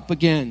came up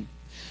again.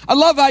 I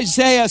love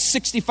Isaiah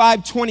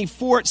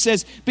 65:24. It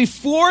says,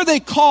 before they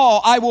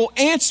call, I will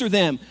answer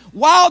them.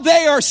 While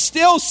they are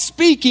still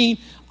speaking,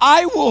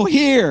 I will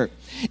hear.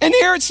 And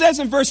here it says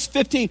in verse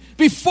 15,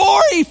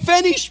 before he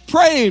finished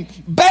praying,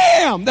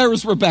 bam, there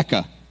was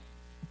Rebekah.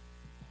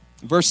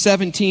 Verse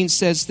 17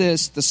 says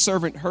this, the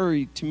servant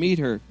hurried to meet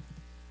her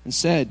and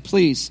said,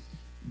 please,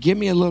 give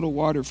me a little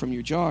water from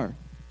your jar.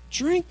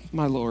 Drink,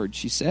 my lord,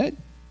 she said,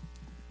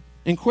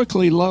 and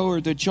quickly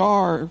lowered the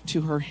jar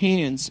to her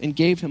hands and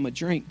gave him a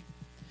drink.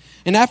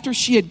 And after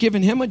she had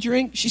given him a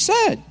drink, she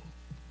said,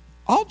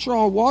 I'll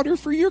draw water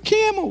for your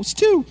camels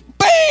too.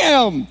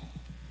 bam,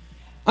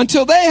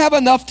 until they have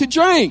enough to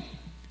drink.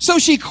 So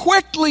she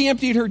quickly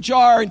emptied her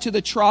jar into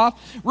the trough,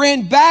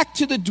 ran back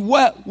to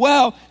the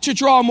well to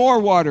draw more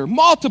water,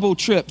 multiple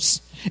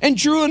trips, and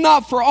drew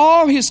enough for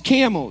all his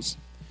camels.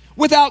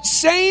 Without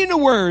saying a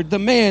word, the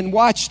man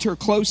watched her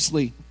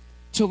closely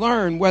to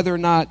learn whether or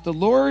not the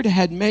Lord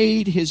had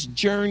made his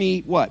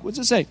journey, what? What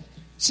does it say?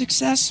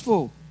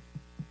 Successful.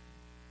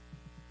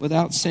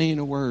 Without saying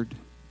a word,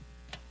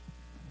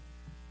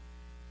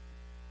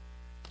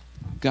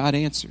 God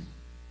answered.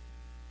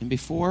 And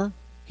before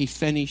he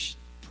finished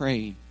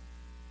praying,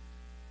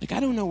 like, I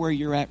don't know where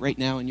you're at right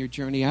now in your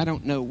journey. I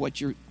don't know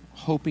what you're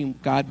hoping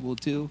God will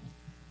do.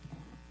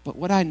 But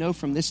what I know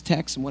from this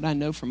text and what I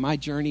know from my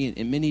journey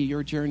and many of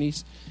your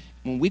journeys,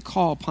 when we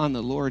call upon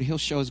the Lord, he'll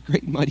show us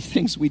great mighty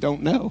things we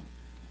don't know.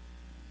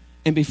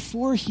 And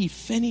before he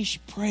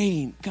finished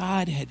praying,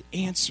 God had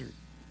answered.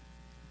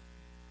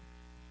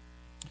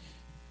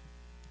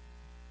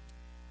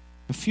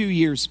 A few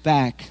years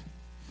back,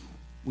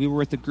 we were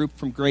with a group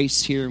from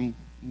Grace here, and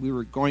we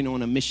were going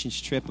on a missions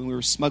trip, and we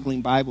were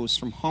smuggling Bibles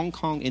from Hong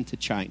Kong into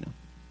China.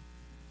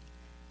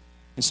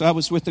 And so I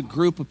was with a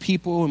group of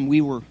people, and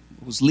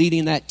was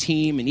leading that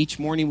team, and each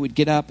morning we'd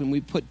get up and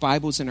we'd put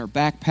Bibles in our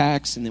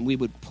backpacks, and then we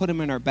would put them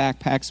in our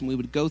backpacks, and we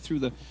would go through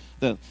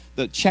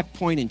the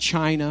checkpoint in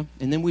China,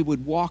 and then we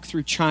would walk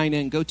through China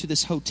and go to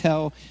this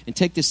hotel and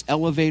take this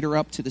elevator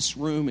up to this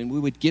room, and we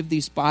would give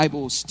these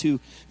Bibles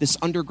to this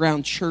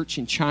underground church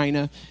in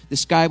China.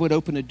 This guy would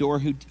open a door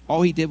who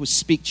all he did was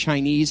speak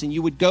Chinese, and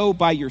you would go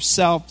by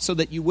yourself so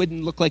that you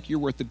wouldn't look like you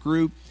were with the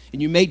group,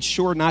 and you made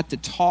sure not to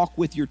talk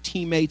with your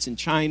teammates in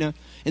China,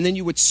 and then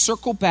you would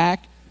circle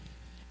back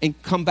and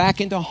come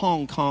back into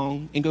Hong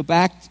Kong and go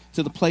back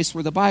to the place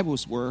where the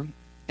Bibles were.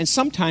 And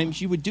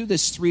sometimes you would do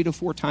this 3 to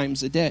 4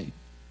 times a day.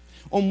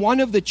 On one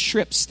of the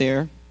trips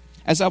there,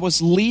 as I was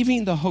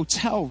leaving the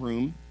hotel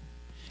room,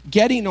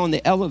 getting on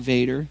the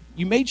elevator,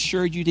 you made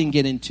sure you didn't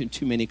get into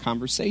too many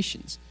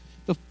conversations.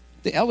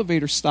 The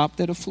elevator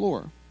stopped at a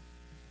floor.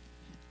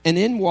 And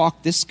in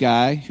walked this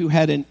guy who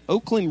had an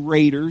Oakland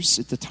Raiders,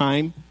 at the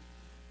time,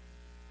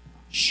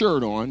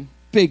 shirt on.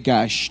 Big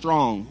guy,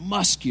 strong,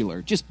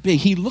 muscular, just big.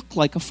 He looked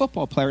like a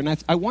football player,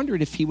 and I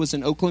wondered if he was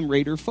an Oakland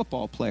Raider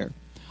football player.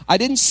 I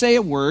didn't say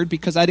a word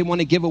because I didn't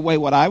want to give away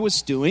what I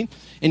was doing,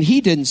 and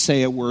he didn't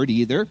say a word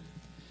either.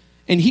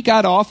 And he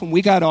got off, and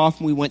we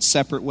went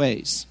separate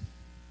ways.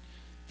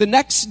 The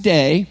next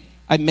day,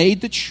 I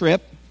made the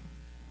trip,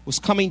 was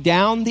coming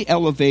down the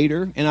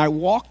elevator, and I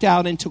walked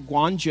out into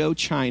Guangzhou,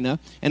 China,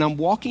 and I'm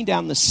walking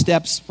down the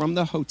steps from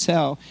the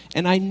hotel,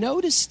 and I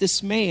noticed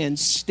this man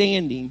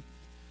standing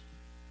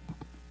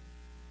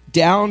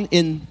down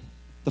in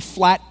the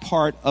flat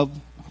part of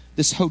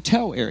this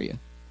hotel area.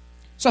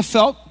 So I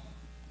felt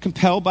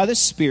compelled by the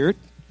Spirit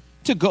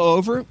to go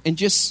over and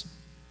just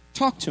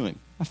talk to him.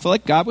 I felt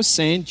like God was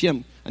saying,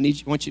 Jim, I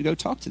want you to go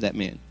talk to that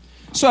man.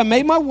 So I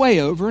made my way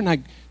over, and I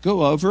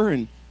go over,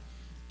 and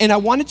I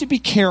wanted to be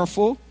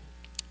careful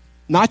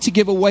not to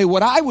give away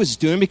what I was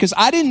doing because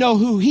I didn't know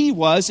who he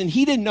was, and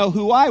he didn't know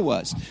who I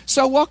was.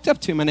 So I walked up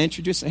to him, and I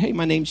introduced him. Hey,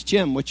 my name's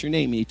Jim. What's your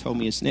name? And he told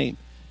me his name.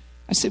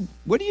 I said,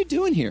 what are you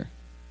doing here?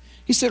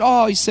 He said,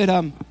 I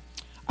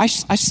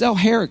sell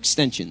hair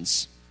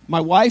extensions.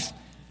 My wife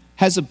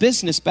has a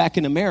business back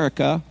in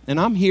America, and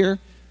I'm here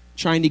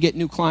trying to get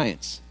new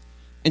clients.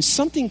 And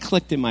something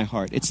clicked in my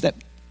heart. It's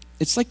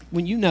like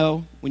when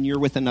you're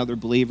with another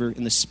believer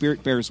and the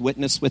Spirit bears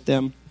witness with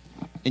them,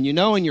 and you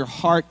know in your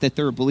heart that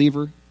they're a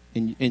believer.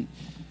 And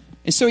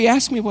so he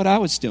asked me what I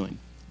was doing.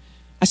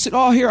 I said,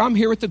 I'm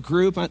here with the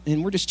group,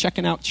 and we're just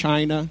checking out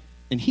China.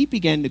 And he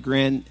began to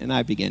grin, and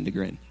I began to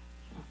grin.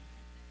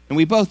 And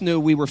we both knew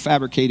we were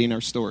fabricating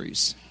our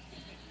stories.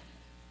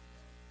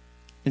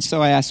 And so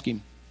I asked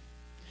him,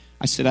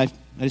 I said, I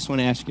just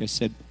want to ask you, I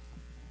said,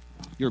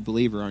 you're a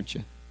believer, aren't you?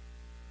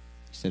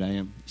 He said, I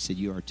am. He said,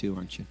 you are too,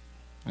 aren't you?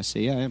 I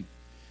said, yeah, I am.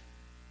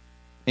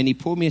 And he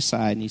pulled me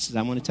aside, and he said,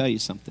 I want to tell you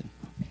something.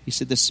 He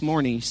said, this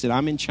morning, he said,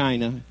 I'm in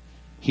China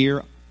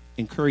here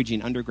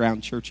encouraging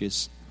underground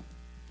churches.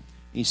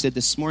 And he said,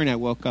 this morning I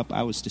woke up,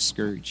 I was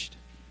discouraged.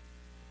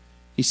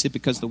 He said,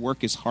 because the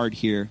work is hard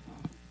here.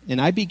 And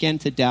I began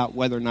to doubt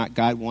whether or not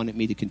God wanted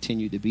me to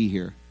continue to be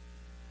here.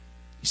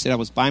 He said, I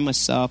was by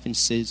myself, and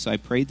said, so I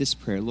prayed this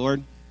prayer,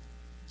 Lord,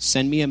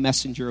 send me a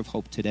messenger of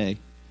hope today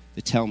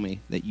to tell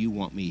me that you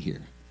want me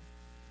here.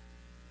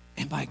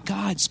 And by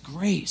God's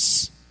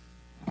grace,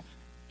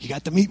 you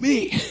got to meet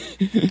me.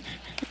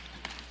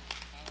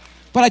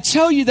 But I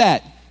tell you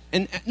that,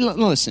 and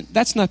listen,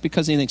 that's not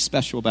because anything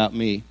special about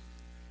me.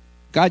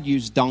 God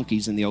used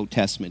donkeys in the Old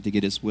Testament to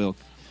get his will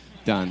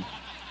done.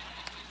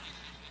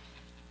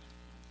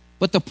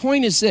 But the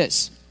point is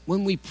this,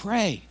 when we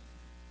pray,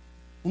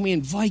 when we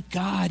invite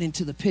God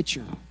into the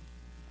picture,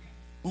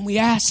 when we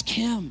ask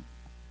him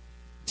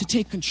to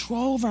take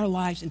control of our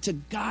lives and to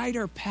guide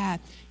our path,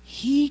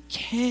 he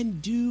can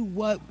do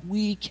what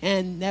we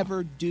can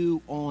never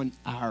do on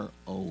our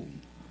own.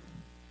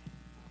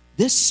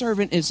 This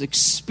servant is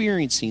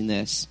experiencing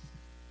this.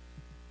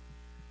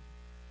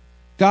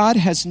 God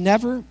has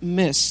never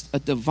missed a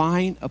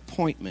divine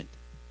appointment,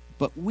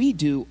 but we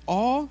do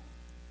all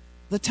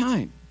the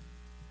time.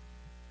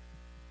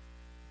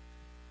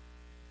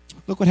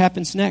 Look what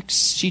happens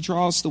next. She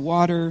draws the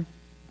water.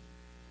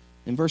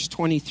 In verse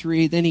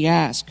 23, then he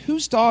asked,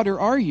 whose daughter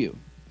are you?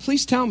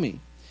 Please tell me.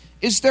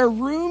 Is there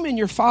room in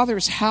your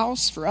father's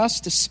house for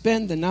us to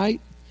spend the night?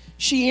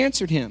 She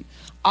answered him,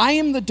 I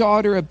am the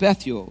daughter of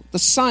Bethuel, the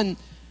son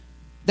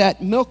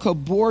that Milcah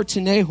bore to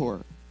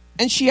Nahor.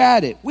 And she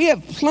added, we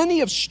have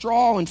plenty of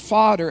straw and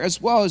fodder, as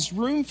well as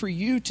room for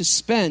you to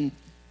spend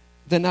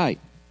the night.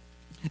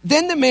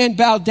 Then the man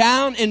bowed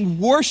down and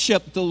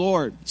worshiped the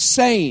Lord,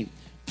 saying,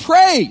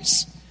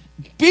 praise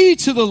be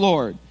to the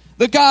Lord,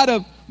 the God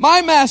of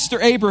my master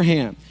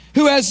Abraham,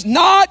 who has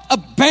not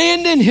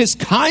abandoned his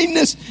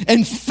kindness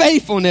and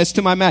faithfulness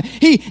to my master.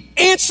 He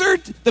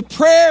answered the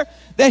prayer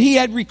that he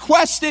had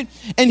requested,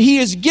 and he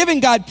is giving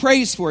God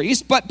praise for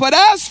it. But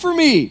as for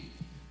me,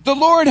 the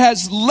Lord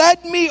has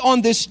led me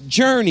on this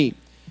journey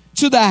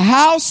to the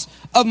house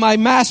of my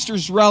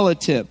master's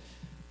relative.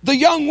 The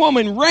young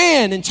woman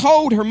ran and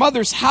told her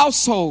mother's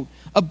household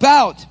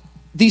about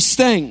these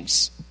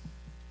things.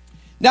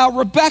 Now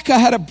Rebekah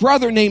had a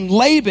brother named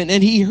Laban,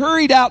 and he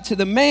hurried out to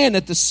the man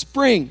at the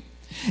spring.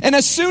 And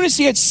as soon as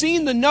he had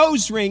seen the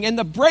nose ring and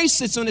the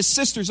bracelets on his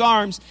sister's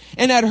arms,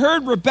 and had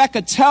heard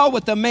Rebekah tell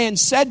what the man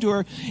said to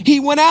her, he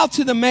went out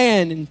to the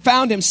man and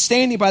found him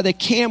standing by the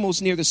camels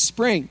near the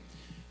spring.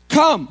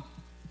 Come,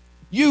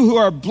 you who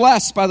are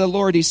blessed by the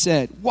Lord, he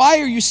said. Why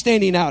are you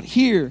standing out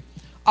here?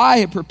 I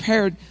have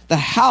prepared the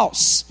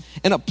house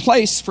and a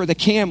place for the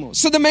camels.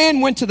 So the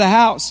man went to the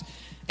house,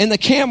 and the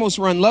camels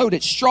were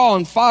unloaded. Straw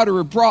and fodder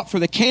were brought for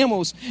the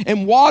camels,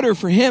 and water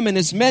for him and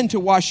his men to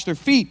wash their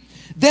feet.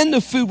 Then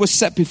the food was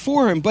set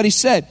before him, but he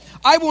said,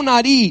 I will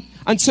not eat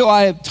until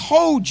I have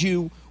told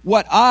you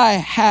what I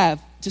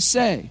have to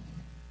say.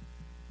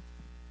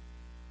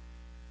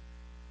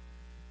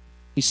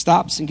 He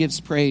stops and gives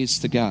praise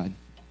to God.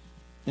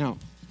 Now,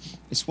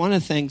 it's one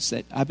of the things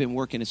that I've been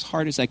working as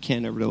hard as I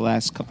can over the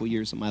last couple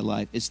years of my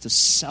life is to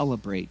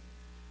celebrate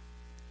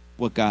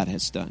what God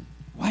has done.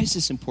 Why is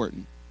this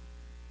important?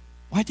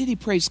 Why did he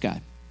praise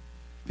God?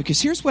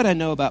 Because here's what I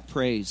know about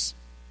praise.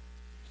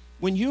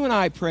 When you and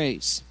I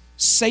praise,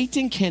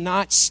 Satan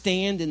cannot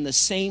stand in the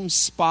same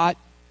spot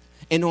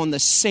and on the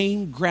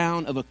same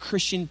ground of a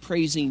Christian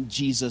praising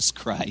Jesus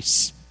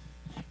Christ.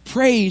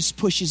 Praise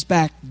pushes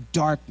back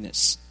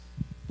darkness.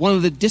 One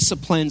of the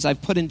disciplines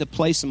I've put into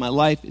place in my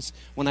life is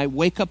when I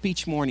wake up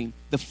each morning,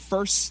 the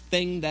first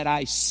thing that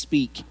I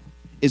speak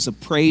is a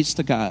praise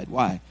to God.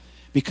 Why?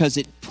 Because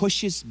it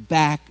pushes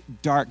back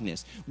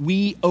darkness.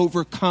 We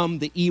overcome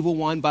the evil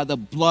one by the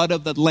blood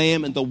of the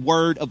Lamb and the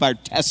word of our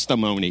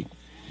testimony.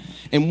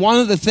 And one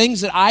of the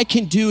things that I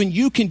can do and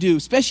you can do,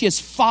 especially as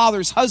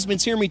fathers,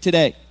 husbands, hear me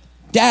today.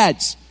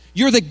 Dads,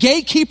 you're the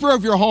gatekeeper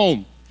of your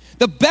home.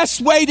 The best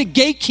way to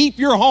gatekeep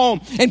your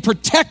home and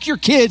protect your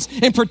kids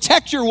and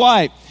protect your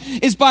wife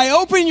is by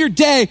opening your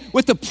day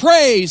with the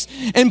praise.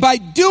 And by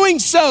doing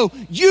so,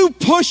 you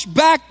push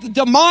back the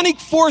demonic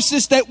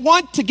forces that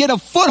want to get a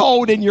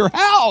foothold in your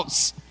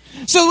house.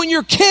 So when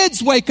your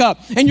kids wake up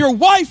and your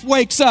wife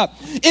wakes up,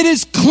 it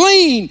is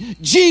clean.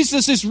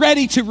 Jesus is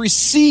ready to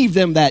receive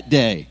them that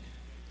day.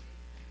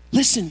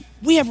 Listen,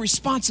 we have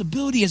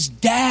responsibility as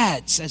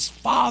dads, as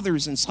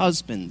fathers, and as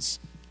husbands.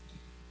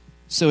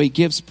 So he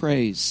gives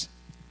praise.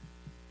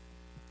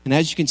 And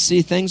as you can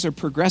see, things are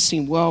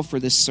progressing well for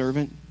this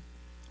servant.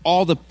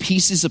 All the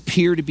pieces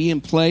appear to be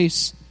in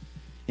place,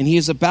 and he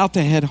is about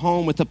to head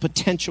home with a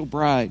potential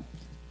bride.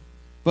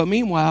 But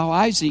meanwhile,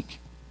 Isaac,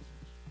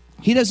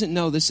 he doesn't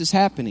know this is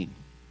happening.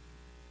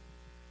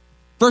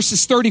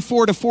 Verses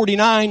 34 to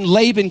 49,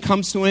 Laban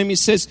comes to him. He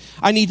says,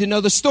 I need to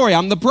know the story.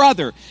 I'm the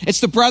brother.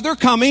 It's the brother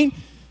coming,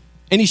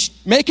 and he's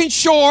making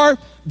sure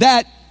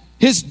that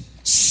his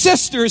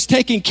sister is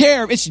taken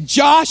care of. It's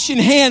Josh and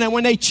Hannah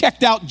when they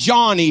checked out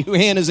Johnny, who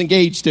Hannah's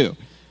engaged to.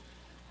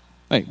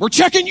 Hey, we're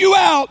checking you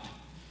out.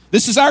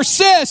 This is our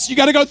sis. You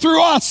got to go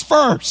through us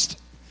first.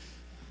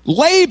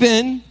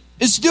 Laban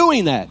is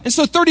doing that. And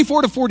so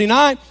 34 to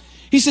 49,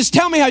 he says,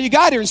 tell me how you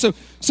got here. And so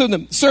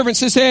the servant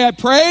says, hey, I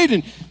prayed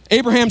and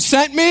Abraham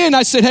sent me. And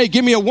I said, hey,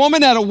 give me a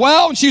woman at a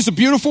well. And she's a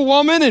beautiful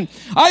woman. And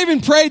I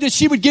even prayed that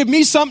she would give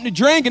me something to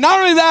drink. And not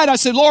only that, I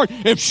said, Lord,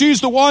 if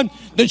she's the one,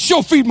 then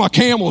she'll feed my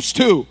camels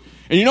too.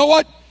 And you know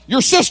what?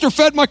 Your sister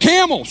fed my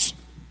camels.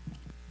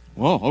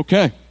 Well,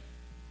 okay.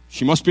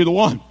 She must be the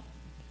one.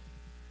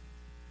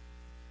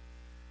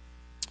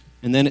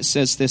 And then it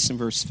says this in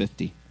verse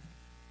 50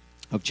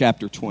 of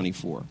chapter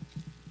 24.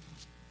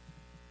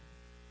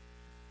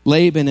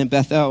 Laban and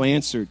Bethuel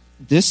answered,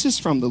 this is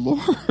from the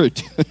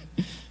Lord.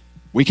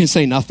 We can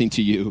say nothing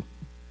to you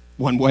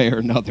one way or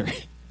another.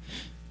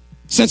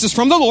 Since it's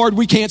from the Lord,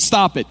 we can't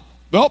stop it.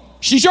 Well,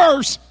 she's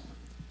yours.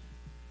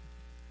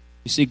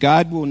 You see,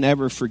 God will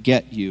never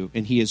forget you,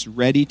 and he is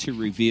ready to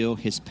reveal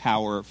his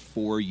power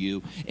for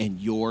you in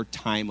your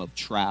time of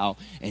trial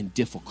and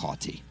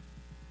difficulty.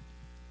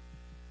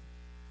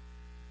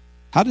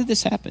 How did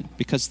this happen?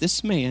 Because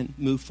this man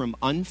moved from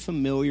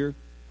unfamiliar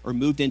or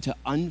moved into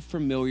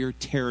unfamiliar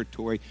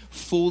territory,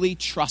 fully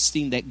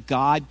trusting that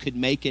God could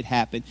make it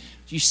happen.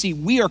 You see,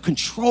 we are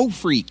control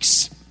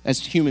freaks as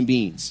human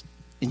beings.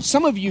 And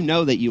some of you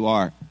know that you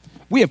are.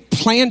 We have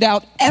planned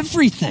out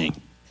everything.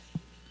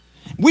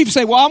 We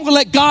say, well, I'm going to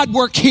let God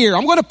work here.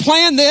 I'm going to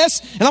plan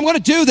this, and I'm going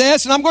to do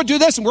this, and I'm going to do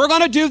this, and we're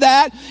going to do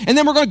that. And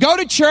then we're going to go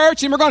to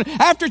church, and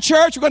after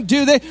church, we're going to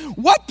do this.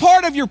 What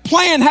part of your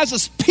plan has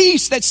this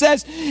piece that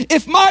says,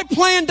 if my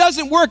plan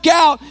doesn't work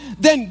out,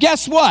 then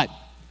guess what?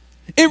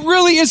 It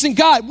really isn't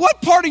God.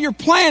 What part of your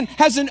plan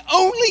has an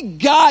only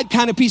God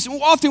kind of piece?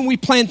 Often we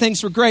plan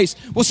things for grace.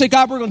 We'll say,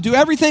 God, we're going to do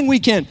everything we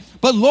can.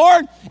 But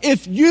Lord,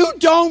 if you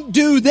don't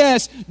do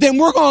this, then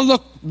we're going to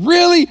look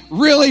really,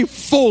 really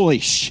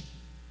foolish.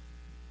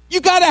 You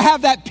got to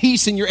have that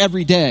peace in your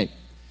everyday.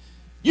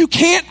 You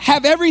can't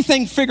have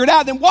everything figured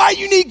out. Then why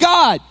you need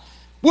God?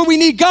 Well, we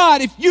need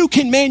God if you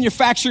can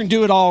manufacture and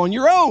do it all on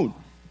your own.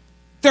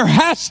 There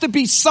has to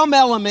be some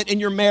element in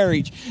your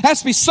marriage. There has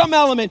to be some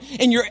element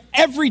in your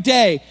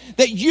everyday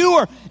that you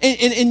are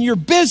in your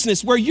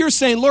business where you're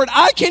saying, Lord,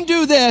 I can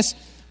do this,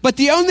 but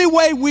the only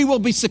way we will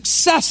be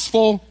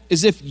successful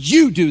is if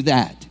you do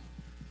that.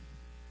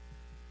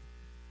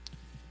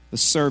 The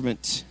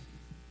servant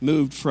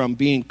moved from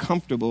being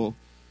comfortable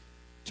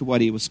to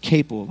what he was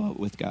capable of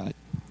with God.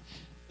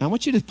 Now, I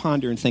want you to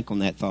ponder and think on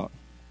that thought.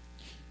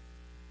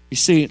 You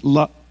see,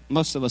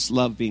 most of us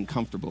love being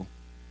comfortable,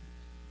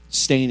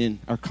 staying in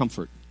our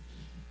comfort.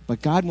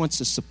 But God wants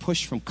us to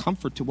push from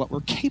comfort to what we're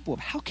capable of.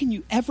 How can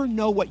you ever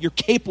know what you're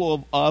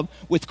capable of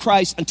with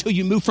Christ until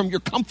you move from your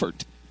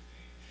comfort?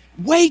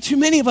 Way too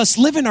many of us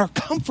live in our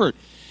comfort.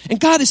 And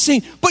God is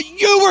saying, but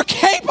you were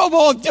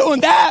capable of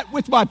doing that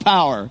with my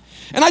power.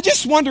 And I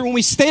just wonder when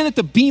we stand at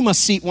the Bema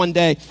seat one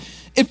day,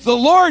 if the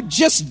Lord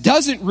just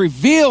doesn't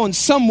reveal in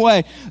some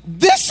way,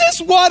 this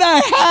is what I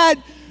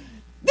had,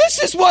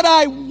 this is what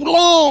I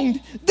longed,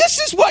 this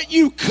is what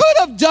you could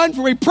have done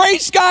for me.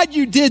 Praise God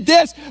you did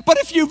this. But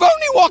if you've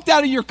only walked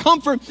out of your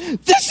comfort,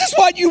 this is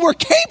what you were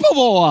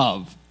capable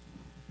of.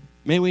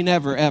 May we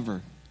never,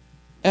 ever,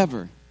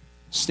 ever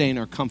stay in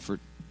our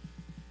comfort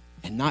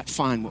and not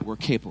find what we're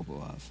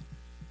capable of.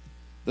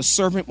 The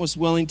servant was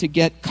willing to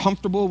get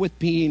comfortable with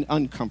being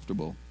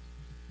uncomfortable.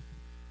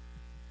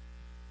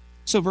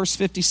 So verse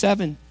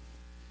 57,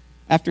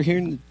 after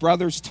hearing the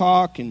brothers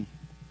talk, and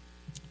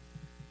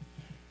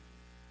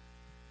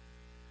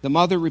the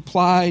mother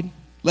replied,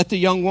 let the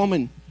young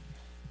woman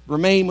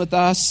remain with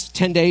us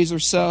 10 days or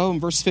so. In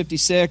verse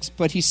 56,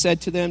 but he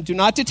said to them, do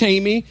not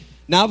detain me.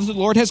 Now that the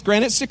Lord has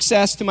granted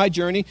success to my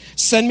journey,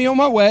 send me on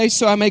my way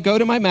so I may go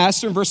to my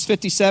master. In verse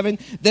 57,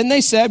 then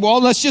they said,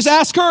 well, let's just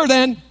ask her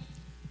then.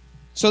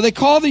 So they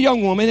called the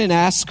young woman and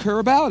asked her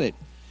about it.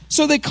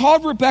 So they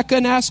called Rebekah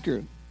and asked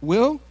her,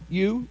 will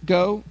you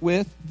go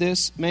with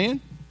this man?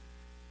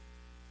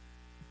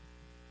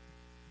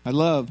 I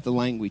love the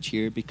language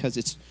here because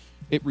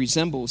it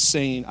resembles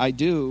saying, I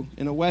do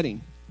in a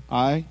wedding.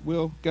 I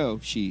will go,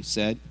 she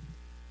said.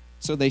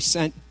 So they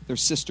sent their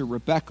sister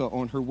Rebekah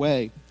on her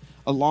way,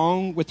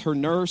 along with her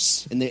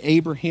nurse and the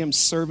Abraham's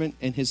servant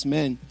and his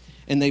men.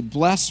 And they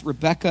blessed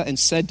Rebekah and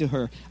said to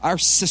her, our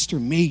sister,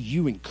 may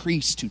you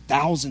increase to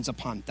thousands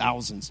upon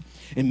thousands,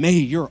 and may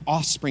your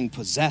offspring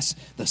possess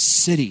the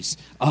cities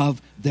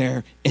of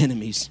their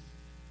enemies.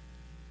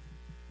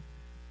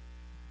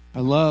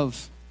 I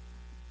love,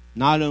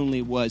 not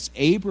only was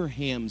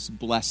Abraham's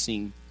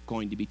blessing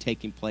going to be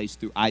taking place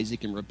through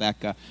Isaac and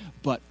Rebekah,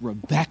 but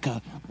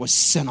Rebekah was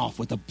sent off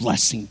with a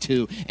blessing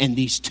too. And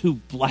these two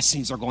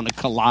blessings are going to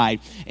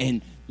collide.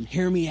 And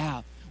hear me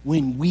out.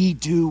 When we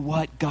do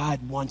what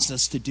God wants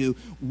us to do,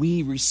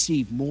 we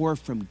receive more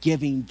from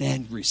giving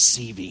than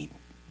receiving.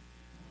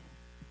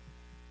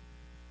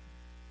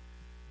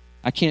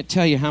 I can't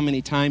tell you how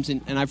many times,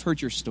 and I've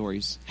heard your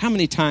stories, how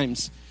many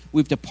times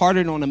we've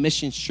departed on a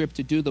mission trip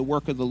to do the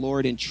work of the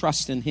Lord and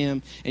trust in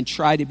Him and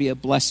try to be a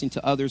blessing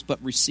to others,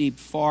 but received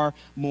far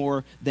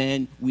more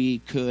than we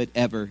could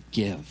ever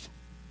give.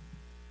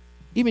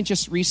 Even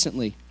just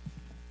recently,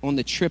 on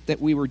the trip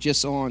that we were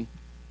just on,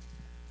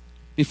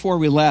 before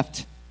we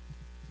left,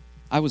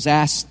 I was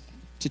asked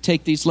to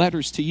take these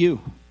letters to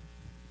you.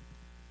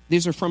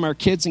 These are from our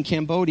kids in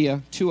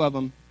Cambodia, 2 of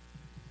them.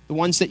 The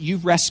ones that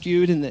you've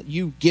rescued and that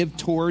you give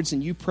towards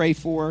and you pray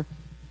for.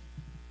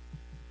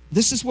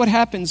 This is what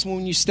happens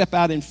when you step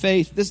out in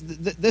faith.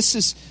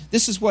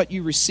 This is what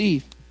you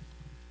receive.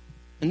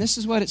 And this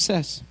is what it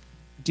says.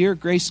 Dear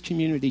Grace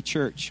Community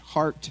Church,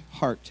 heart.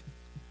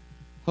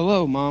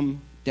 Hello,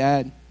 Mom,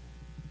 Dad,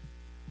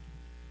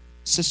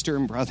 sister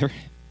and brother.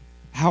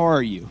 How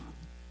are you?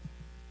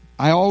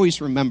 I always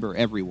remember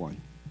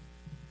everyone,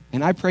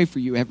 and I pray for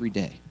you every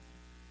day.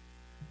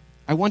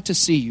 I want to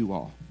see you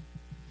all.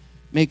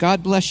 May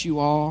God bless you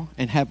all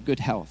and have good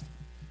health.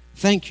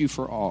 Thank you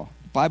for all.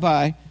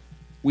 Bye-bye.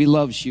 We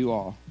loves you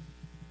all.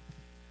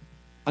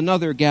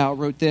 Another gal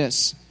wrote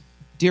this.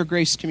 Dear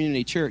Grace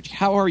Community Church,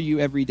 how are you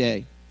every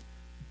day?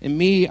 And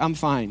me, I'm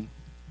fine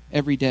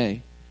every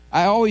day.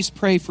 I always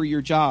pray for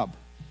your job,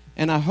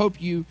 and I hope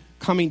you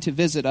coming to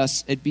visit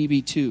us at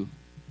BB2.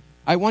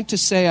 I want to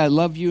say I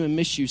love you and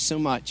miss you so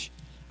much.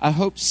 I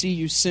hope to see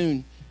you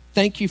soon.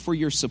 Thank you for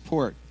your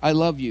support. I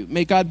love you.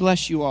 May God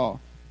bless you all.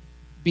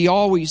 Be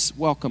always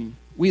welcome.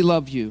 We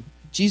love you.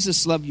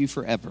 Jesus love you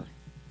forever.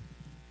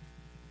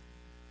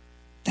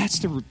 That's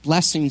the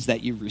blessings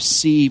that you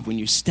receive when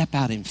you step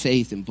out in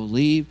faith and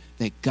believe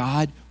that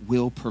God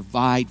will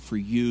provide for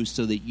you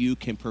so that you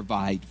can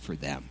provide for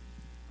them.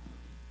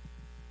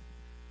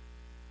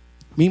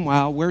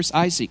 Meanwhile, where's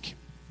Isaac?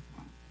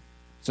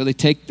 So they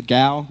take the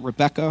gal,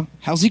 Rebekah.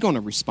 How's he going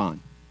to respond?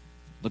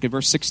 Look at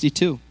verse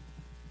 62.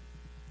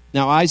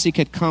 Now Isaac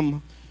had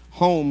come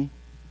from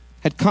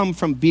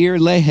Beer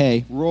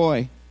Lahai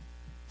Roy,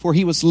 for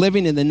he was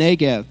living in the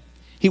Negev.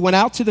 He went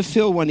out to the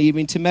field one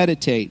evening to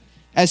meditate.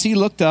 As he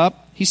looked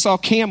up, he saw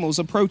camels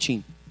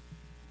approaching.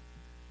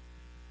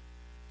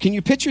 Can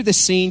you picture this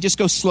scene? Just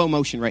go slow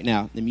motion right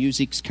now. The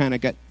music's kind of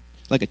got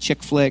like a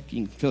chick flick.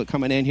 You can feel it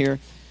coming in here.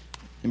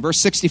 In verse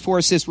 64,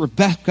 it says,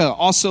 Rebekah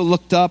also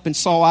looked up and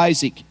saw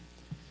Isaac.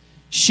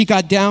 She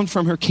got down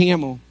from her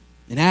camel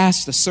and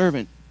asked the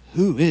servant,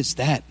 who is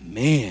that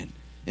man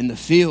in the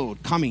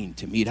field coming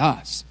to meet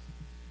us?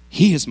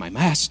 He is my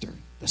master,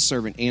 the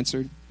servant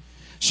answered.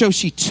 So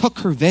she took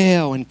her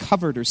veil and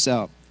covered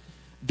herself.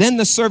 Then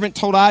the servant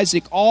told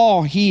Isaac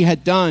all he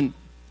had done,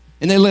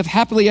 and they lived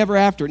happily ever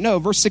after. No,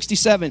 verse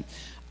 67.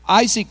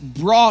 Isaac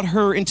brought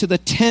her into the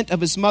tent of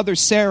his mother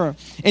Sarah,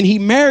 and he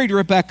married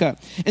Rebekah.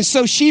 And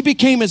so she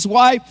became his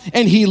wife,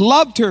 and he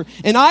loved her.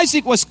 And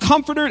Isaac was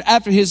comforted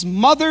after his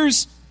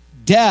mother's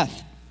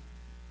death.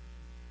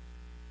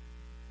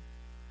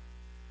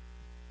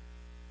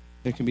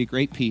 There can be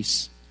great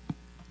peace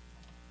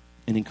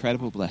and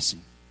incredible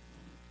blessing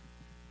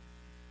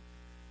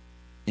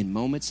in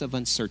moments of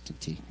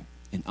uncertainty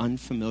in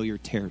unfamiliar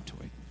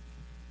territory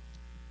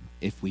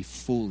if we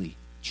fully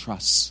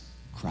trust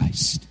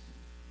Christ.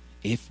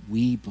 If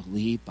we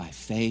believe by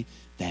faith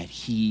that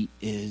he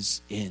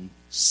is in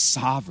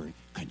sovereign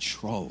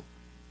control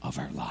of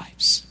our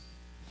lives.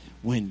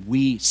 When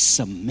we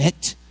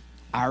submit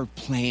our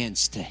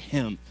plans to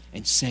him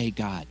and say,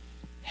 God,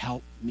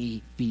 help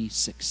me be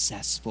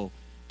successful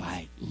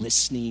by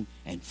listening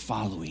and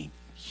following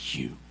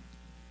you.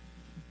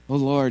 Oh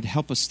Lord,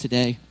 help us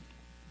today.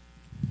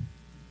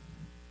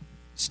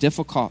 It's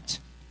difficult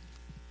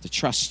to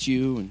trust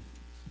you and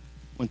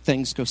when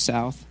things go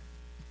south.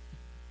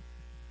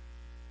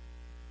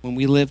 When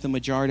we live the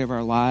majority of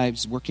our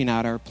lives working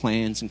out our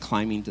plans and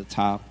climbing to the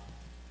top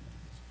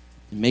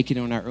and making it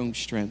on our own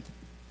strength.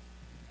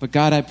 But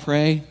God, I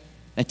pray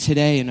that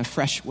today in a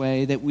fresh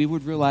way that we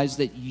would realize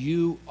that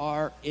you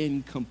are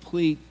in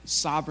complete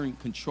sovereign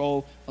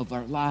control of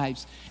our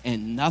lives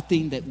and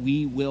nothing that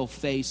we will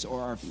face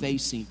or are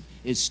facing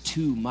is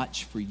too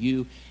much for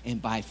you.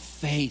 And by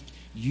faith,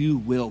 you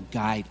will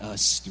guide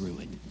us through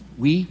it.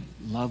 We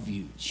love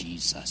you,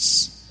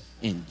 Jesus.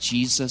 In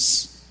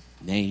Jesus'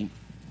 name,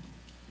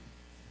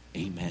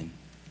 amen.